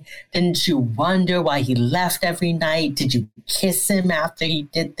screaming? Didn't you wonder why he left every night? Did you kiss him after he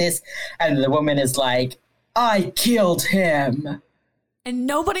did this? And the woman is like, I killed him. And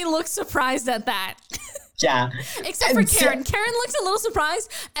nobody looks surprised at that. Yeah. Except for Karen. Karen looks a little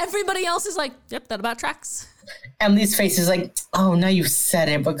surprised. Everybody else is like, yep, that about tracks. Emily's face is like, oh, now you said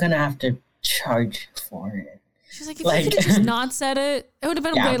it. We're going to have to charge for it. She's like, if you could have just not said it, it would have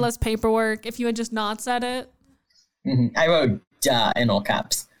been way less paperwork if you had just not said it. Mm-hmm. I wrote duh in all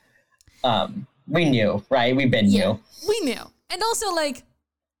caps. We knew, right? We knew. We knew. And also, like,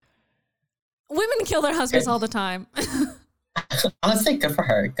 women kill their husbands all the time. Honestly, good for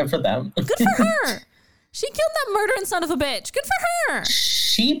her. Good for them. Good for her. She killed that murdering son of a bitch. Good for her.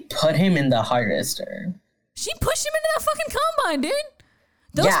 She put him in the harvester. She pushed him into that fucking combine, dude.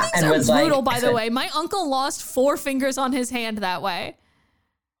 Those things are brutal, by the way. My uncle lost 4 fingers on his hand that way.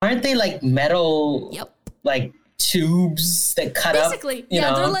 Aren't they like metal? Yep. Like tubes that cut basically,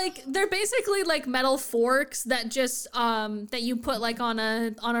 up? Know? they're basically like metal forks that just that you put like on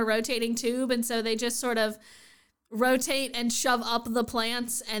a rotating tube, and so they just sort of rotate and shove up the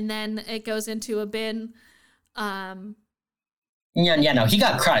plants, and then it goes into a bin. No, he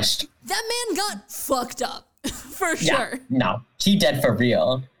got crushed. That man got fucked up. For sure. No, he dead for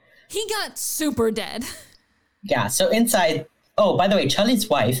real. He got super dead. Yeah, so inside, oh, by the way, Charlie's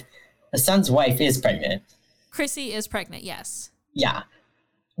wife, the son's wife, is pregnant. Chrissy is pregnant, yes. Yeah,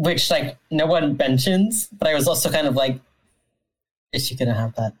 which, like, no one mentions, but I was also kind of like, is she gonna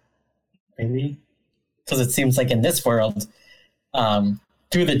have that baby? Because it seems like in this world,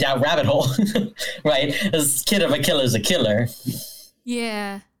 through the doubt rabbit hole, right? This kid of a killer is a killer.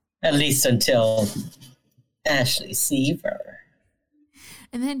 Yeah. At least until Ashley Seaver.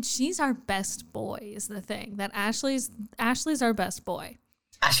 And then she's our best boy is the thing. That Ashley's our best boy.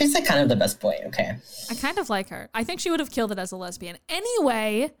 Ashley's like kind of the best boy, okay. I kind of like her. I think she would have killed it as a lesbian.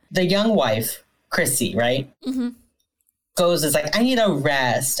 Anyway. The young wife, Chrissy, right? Mm-hmm. Is like, I need a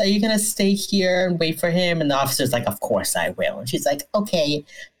rest. Are you going to stay here and wait for him? And the officer's like, of course I will. And she's like, okay,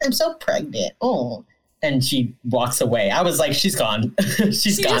 I'm so pregnant. Oh. And she walks away. I was like, she's gone. She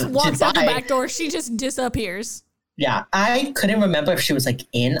just walks out the back door. She just disappears. Yeah. I couldn't remember if she was like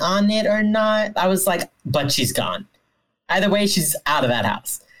in on it or not. I was like, but she's gone. Either way, she's out of that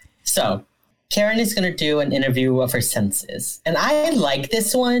house. So Karen is going to do an interview of her senses. And I like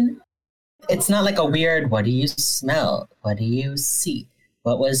this one. It's not like a weird, what do you smell? What do you see?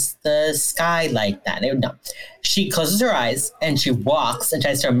 What was the sky like that? No. She closes her eyes and she walks and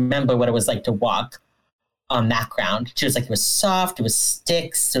tries to remember what it was like to walk on that ground. She was like, it was soft, it was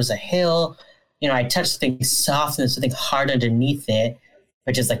sticks, there was a hill. I touched something soft and there's something hard underneath it,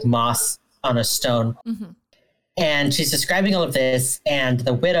 which is like moss on a stone. Mm-hmm. And she's describing all of this, and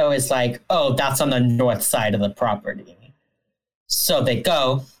the widow is like, oh, that's on the north side of the property. So they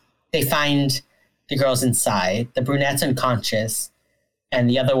go, they find the girls inside, the brunette's unconscious, and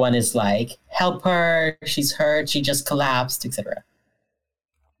the other one is like, help her, she's hurt, she just collapsed, etc.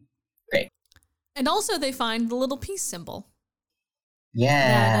 Great. And also they find the little peace symbol.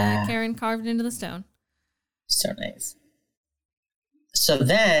 Yeah. That Karen carved into the stone. So nice. So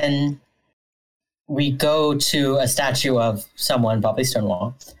then we go to a statue of someone, probably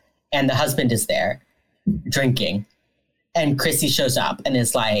Stonewall, and the husband is there drinking. And Chrissy shows up and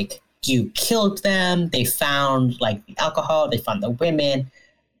is like, you killed them. They found like the alcohol. They found the women,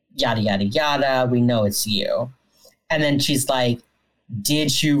 yada, yada, yada. We know it's you. And then she's like,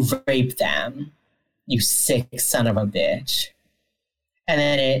 did you rape them? You sick son of a bitch. And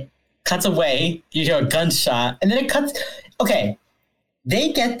then it cuts away. You hear a gunshot. And then it cuts. Okay.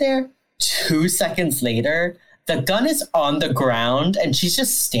 They get there 2 seconds later. The gun is on the ground and she's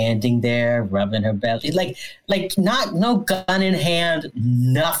just standing there rubbing her belly. Like no gun in hand,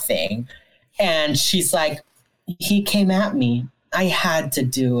 nothing. And she's like, he came at me. I had to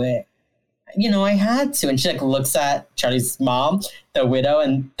do it. I had to. And she like looks at Charlie's mom, the widow,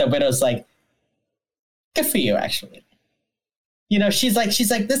 and the widow's like, good for you, actually. She's like,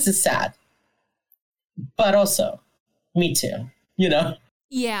 this is sad. But also, me too,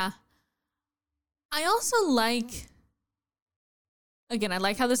 Yeah. I also like, again, I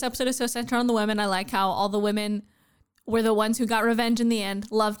like how this episode is so centered on the women. I like how all the women were the ones who got revenge in the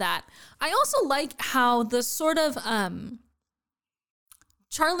end. Love that. I also like how the sort of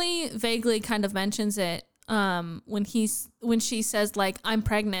Charlie vaguely kind of mentions it when she says, like, I'm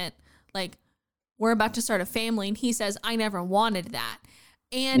pregnant, like, we're about to start a family, and he says, I never wanted that.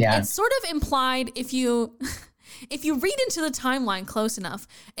 And it's sort of implied, if you read into the timeline close enough,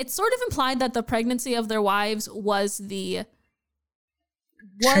 it's sort of implied that the pregnancy of their wives was the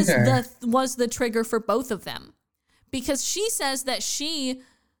trigger for both of them. Because she says that she,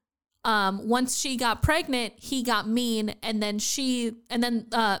 once she got pregnant, he got mean, and then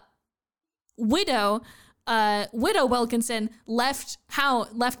Widow Wilkinson left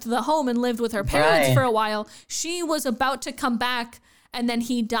the home and lived with her parents for a while. She was about to come back, and then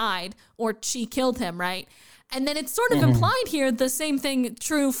he died, or she killed him, right? And then it's sort of implied here, the same thing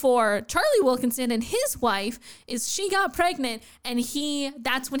true for Charlie Wilkinson and his wife, is she got pregnant, and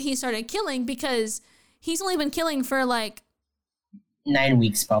that's when he started killing, because he's only been killing for like 9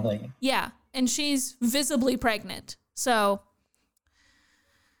 weeks, probably. Yeah, and she's visibly pregnant. So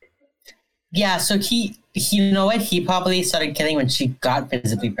yeah, so he you know what? He probably started killing when she got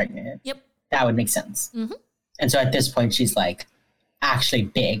visibly pregnant. Yep. That would make sense. Mm-hmm. And so at this point, she's like actually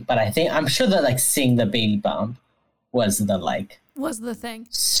big. But I'm sure that like seeing the baby bump was the thing.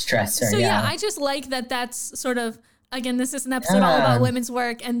 Stressor. So yeah, I just like that that's sort of, again, this is an episode all about women's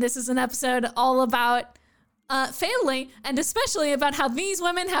work, and this is an episode all about family, and especially about how these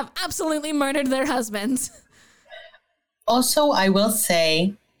women have absolutely murdered their husbands. Also, I will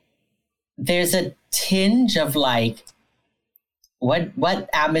say there's a tinge of like, what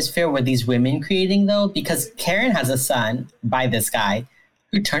atmosphere were these women creating though? Because Karen has a son by this guy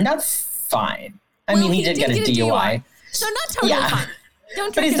who turned out fine. I mean, he did get a DUI. So not totally fine.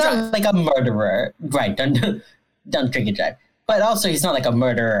 Don't drink but he's and not like a murderer. Right, don't drink and drive. But also he's not like a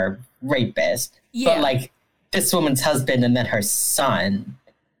murderer, rapist. Yeah. But like this woman's husband and then her son,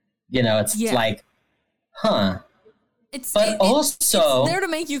 it's like, huh. It's there to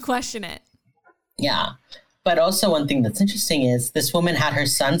make you question it. Yeah. But also one thing that's interesting is this woman had her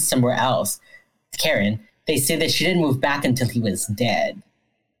son somewhere else. Karen, they say that she didn't move back until he was dead.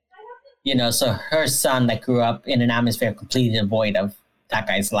 So her son like grew up in an atmosphere completely devoid of that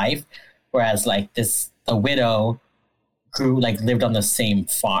guy's life. Whereas like the widow lived on the same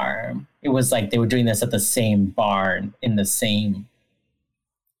farm. It was like they were doing this at the same barn in the same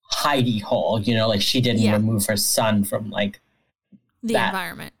hidey hole, like she didn't remove her son from like the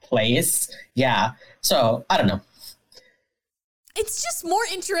environment place. Yeah. So I don't know. It's just more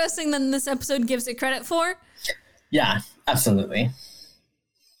interesting than this episode gives it credit for. Yeah, absolutely.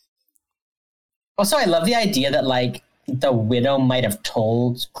 Also, I love the idea that like the widow might have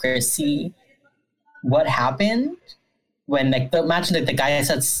told Chrissy what happened when imagine that the guy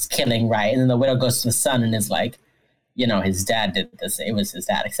starts killing, right? And then the widow goes to the son and is like, his dad did this. It was his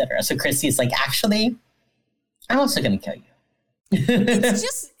dad, etc. So Chrissy's like, actually, I'm also going to kill you.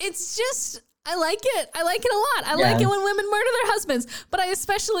 It's just, I like it. I like it a lot. I like it when women murder their husbands, but I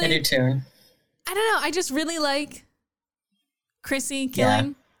do too. I don't know. I just really like Chrissy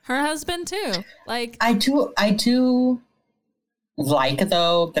killing her husband too. Like I do like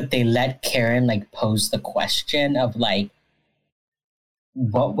though that they let Karen like pose the question of like,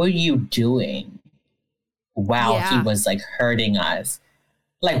 what were you doing while he was like hurting us?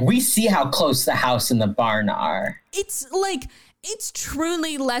 Like we see how close the house and the barn are. It's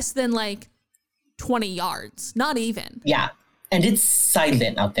truly less than like 20 yards, not even. Yeah. And it's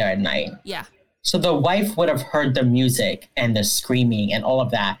silent out there at night. Yeah. So the wife would have heard the music and the screaming and all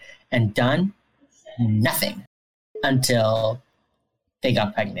of that and done nothing until they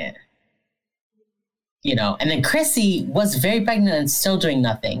got pregnant. And then Chrissy was very pregnant and still doing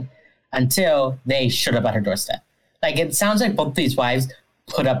nothing until they showed up at her doorstep. Like it sounds like both these wives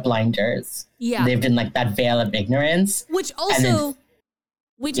put up blinders. Yeah. Lived in like that veil of ignorance. Which also,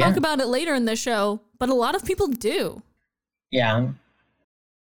 we talk about it later in the show, but a lot of people do. Yeah.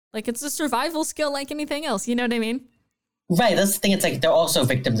 Like it's a survival skill like anything else. You know what I mean? Right. That's the thing. It's like they're also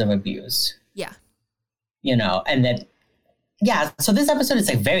victims of abuse. Yeah. And that, so this episode is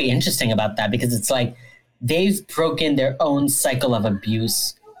like very interesting about that because it's like they've broken their own cycle of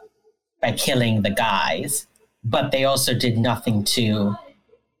abuse by killing the guys, but they also did nothing to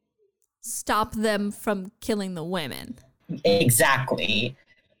stop them from killing the women. Exactly.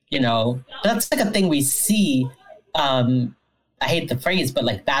 That's like a thing we see. I hate the phrase, but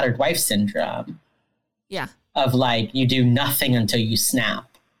like battered wife syndrome. Yeah. Of like, you do nothing until you snap,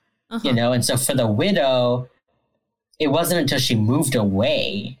 And so for the widow, it wasn't until she moved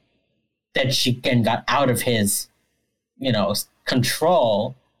away that she got out of his,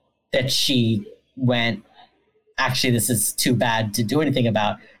 control that she went, actually, this is too bad to do anything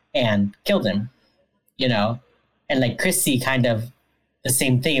about, and killed him, you know? And like Chrissy, kind of the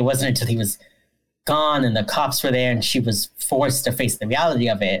same thing. It wasn't until he was gone and the cops were there and she was forced to face the reality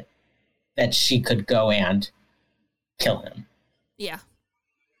of it that she could go and kill him. Yeah.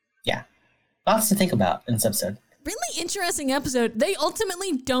 Yeah. Lots to think about in this episode. Really interesting episode. They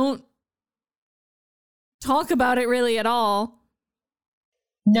ultimately don't talk about it really at all.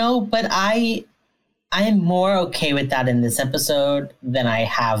 No, but I am more okay with that in this episode than I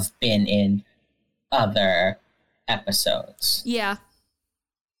have been in other episodes. Yeah.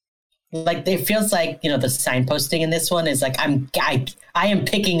 Like, it feels like, you know, the signposting in this one is like I am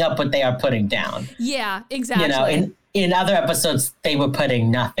picking up what they are putting down. Yeah, exactly. You know, in other episodes they were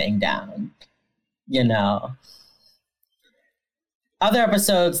putting nothing down. You know. Other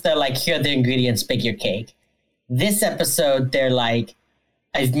episodes they're like, here are the ingredients, bake your cake. This episode they're like,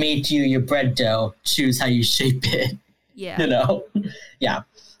 I've made you your bread dough, choose how you shape it. Yeah. You know? Yeah.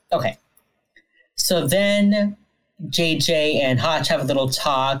 Okay. So then JJ and Hotch have a little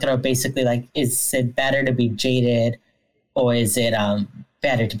talk and are basically like, is it better to be jaded or is it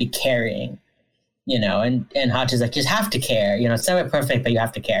better to be caring? You know, and Hotch is like, you have to care. You know, it's never perfect, but you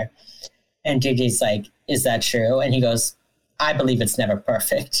have to care. And JJ's like, is that true? And he goes, I believe it's never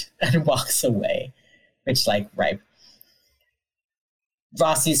perfect, and walks away, which, like, right.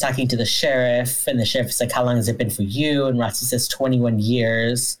 Rossi's talking to the sheriff, and the sheriff is like, how long has it been for you? And Rossi says 21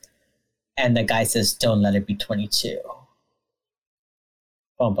 years. And the guy says, don't let it be 22.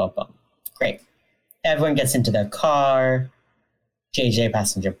 Boom, boom, boom. Great. Everyone gets into their car. JJ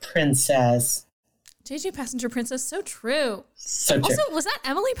passenger princess. JJ passenger princess, so true. So true. Also, was that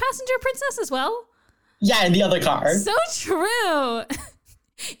Emily passenger princess as well? Yeah, in the other car. So true.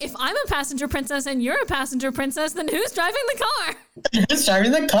 If I'm a passenger princess and you're a passenger princess, then who's driving the car? Who's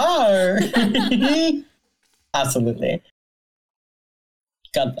driving the car? Absolutely.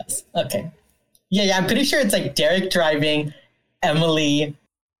 God bless. Okay. Yeah, I'm pretty sure it's like Derek driving, Emily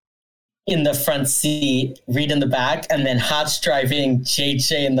in the front seat, Reed in the back, and then Hotch driving,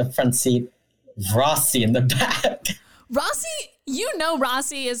 JJ in the front seat, Rossi in the back. Rossi, you know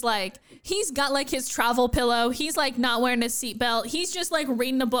Rossi is like, he's got like his travel pillow. He's like not wearing his seatbelt. He's just like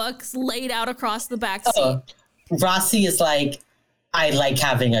reading the books laid out across the back seat. Rossi is like, I like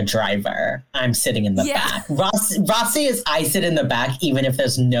having a driver. I'm sitting in the back. Rossi is, I sit in the back even if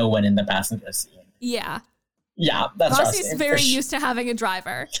there's no one in the passenger seat. Yeah. Yeah, that's Rossi's Rossi. very used to having a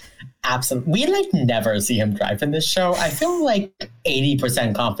driver. Absolutely. We like never see him drive in this show. I feel like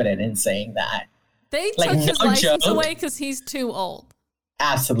 80% confident in saying that. They like, took his no license joke. away because he's too old.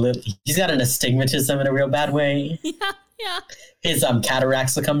 Absolutely. He's got an astigmatism in a real bad way. Yeah. His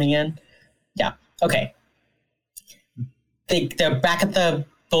cataracts are coming in. Yeah. Okay. They're back at the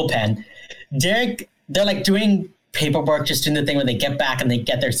bullpen. Derek, they're like doing paperwork, just doing the thing where they get back and they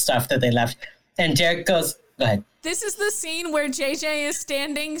get their stuff that they left. And Derek goes, go ahead. This is the scene where JJ is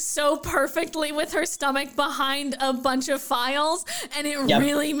standing so perfectly with her stomach behind a bunch of files, and it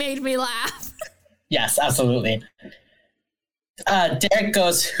really made me laugh. Yes, absolutely. Derek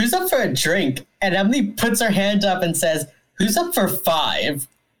goes, who's up for a drink? And Emily puts her hand up and says, who's up for 5?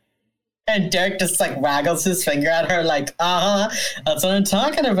 And Derek just like waggles his finger at her like, that's what I'm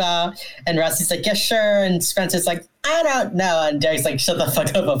talking about. And Rossi's like, yeah, sure. And Spencer's like, I don't know. And Derek's like, shut the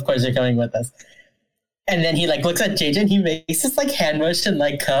fuck up. Of course you're coming with us. And then he like looks at JJ and he makes this like hand motion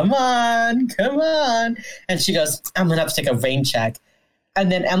like, come on. And she goes, I'm going to have to take a rain check.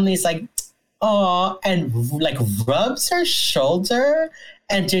 And then Emily's like, oh, and like rubs her shoulder.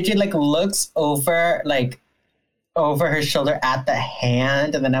 And JJ like looks over her shoulder at the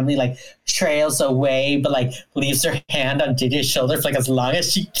hand, and then Emily like trails away but like leaves her hand on JJ's shoulder for like as long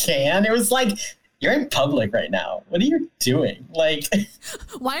as she can. It was like, you're in public right now. What are you doing? Like,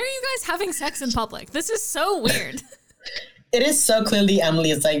 why are you guys having sex in public? This is so weird. It is so clearly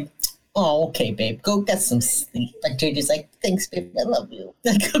Emily is like, oh, okay, babe, go get some sleep. Like JJ's like, thanks, babe, I love you.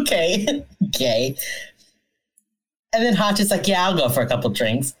 Like, okay. And then Hotch is like, yeah, I'll go for a couple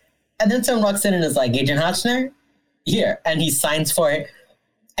drinks. And then someone walks in and is like, Agent Hotchner? Here. And he signs for it.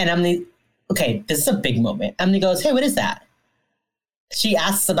 And Emily, okay, this is a big moment. Emily goes, hey, what is that? She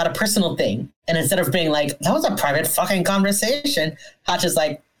asks about a personal thing. And instead of being like, that was a private fucking conversation, Hotch is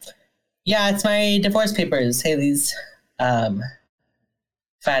like, yeah, it's my divorce papers. Haley's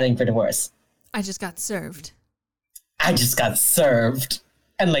filing for divorce. I just got served.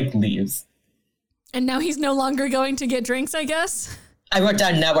 And like leaves. And now he's no longer going to get drinks, I guess? I wrote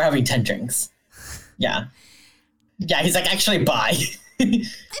down, now we're having 10 drinks. Yeah. Yeah, he's like, actually, bye. I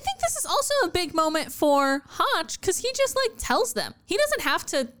think this is also a big moment for Hotch because he just like tells them. He doesn't have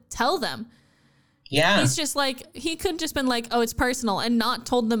to tell them. Yeah. He's just like, he could just been like, oh, it's personal and not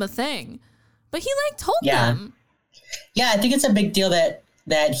told them a thing. But he like told them. Yeah, I think it's a big deal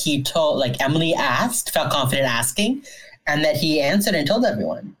that he told, like Emily asked, felt confident asking, and that he answered and told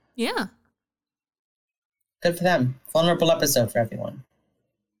everyone. Yeah. Good for them. Vulnerable episode for everyone.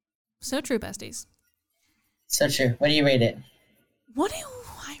 So true, besties. So true. What do you rate it? What do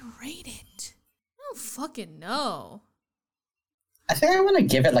I rate it? I don't fucking know. I think I want to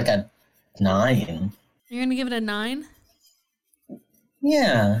give it like a 9. You're gonna give it a 9?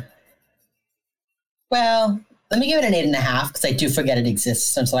 Yeah. Well, let me give it an 8.5 because I do forget it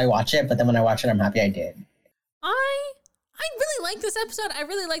exists until I watch it. But then when I watch it, I'm happy I did. I really like this episode. I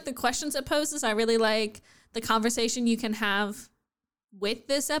really like the questions it poses. I really like the conversation you can have with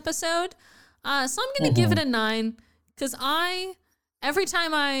this episode. So I'm gonna give it a 9 because every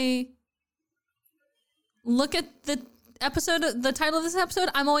time I look at the title of this episode,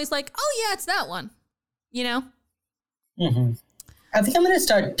 I'm always like, oh yeah, it's that one. You know? Mm-hmm. I think I'm going to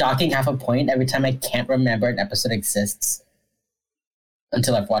start docking half a point every time I can't remember an episode exists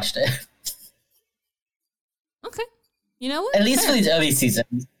until I've watched it. Okay. You know what? At least for these early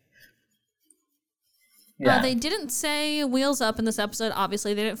seasons. Yeah. They didn't say wheels up in this episode.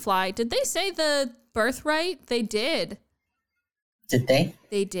 Obviously, they didn't fly. Did they say the birthright? They did. Did they?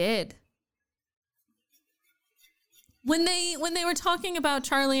 They did. When they were talking about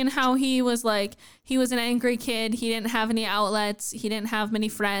Charlie and how he was an angry kid, he didn't have any outlets, he didn't have many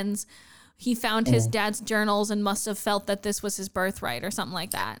friends, he found his dad's journals and must have felt that this was his birthright or something like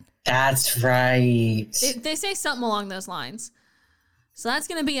that. That's right. They say something along those lines. So that's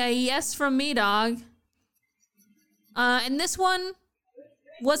going to be a yes from me, dog. And this one,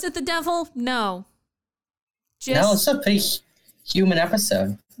 was it the devil? No. No, it's a pretty human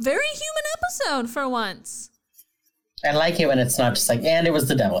episode. Very human episode for once. I like it when it's not just like, and it was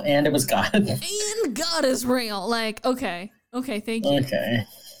the devil, and it was God. And God is real. Like, okay, thank you. Okay.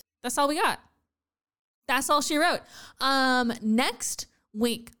 That's all we got. That's all she wrote. Next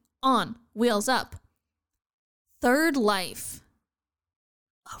week on Wheels Up, Third Life.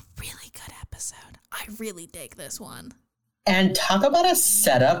 A really good episode. I really dig this one. And talk about a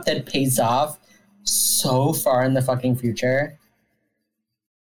setup that pays off so far in the fucking future.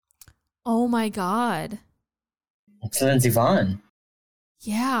 Oh my God. It's Lindsey Vonn.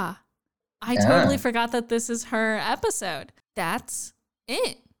 Yeah. I totally forgot that this is her episode. That's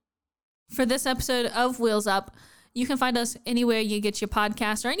it for this episode of Wheels Up. You can find us anywhere you get your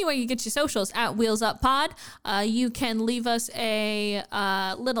podcast or anywhere you get your socials at Wheels Up Pod. You can leave us you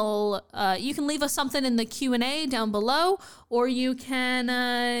can leave us something in the Q&A down below, or you can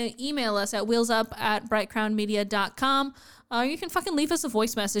email us at wheelsup@brightcrownmedia.com. You can fucking leave us a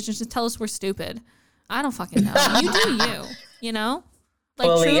voice message and just tell us we're stupid. I don't fucking know. You do you, you know? Like,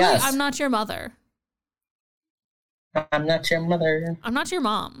 well, truly, yes. I'm not your mother. I'm not your mother. I'm not your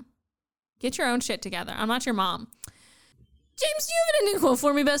mom. Get your own shit together. I'm not your mom. James, do you have a new quote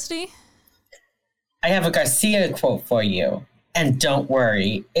for me, bestie? I have a Garcia quote for you. And don't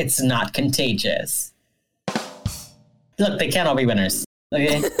worry, it's not contagious. Look, they can't all be winners.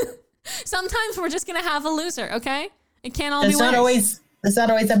 Okay? Sometimes we're just going to have a loser, okay? It can't all be winners. It's not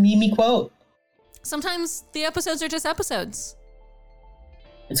always a Mimi quote. Sometimes the episodes are just episodes.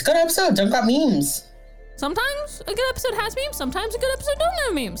 It's a good episode. Don't got memes. Sometimes a good episode has memes. Sometimes a good episode don't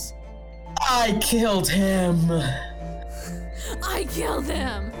have memes. I killed him. I killed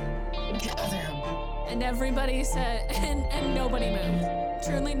him. I killed him. And everybody said, and nobody moved.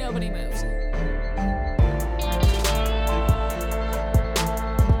 Truly nobody moved.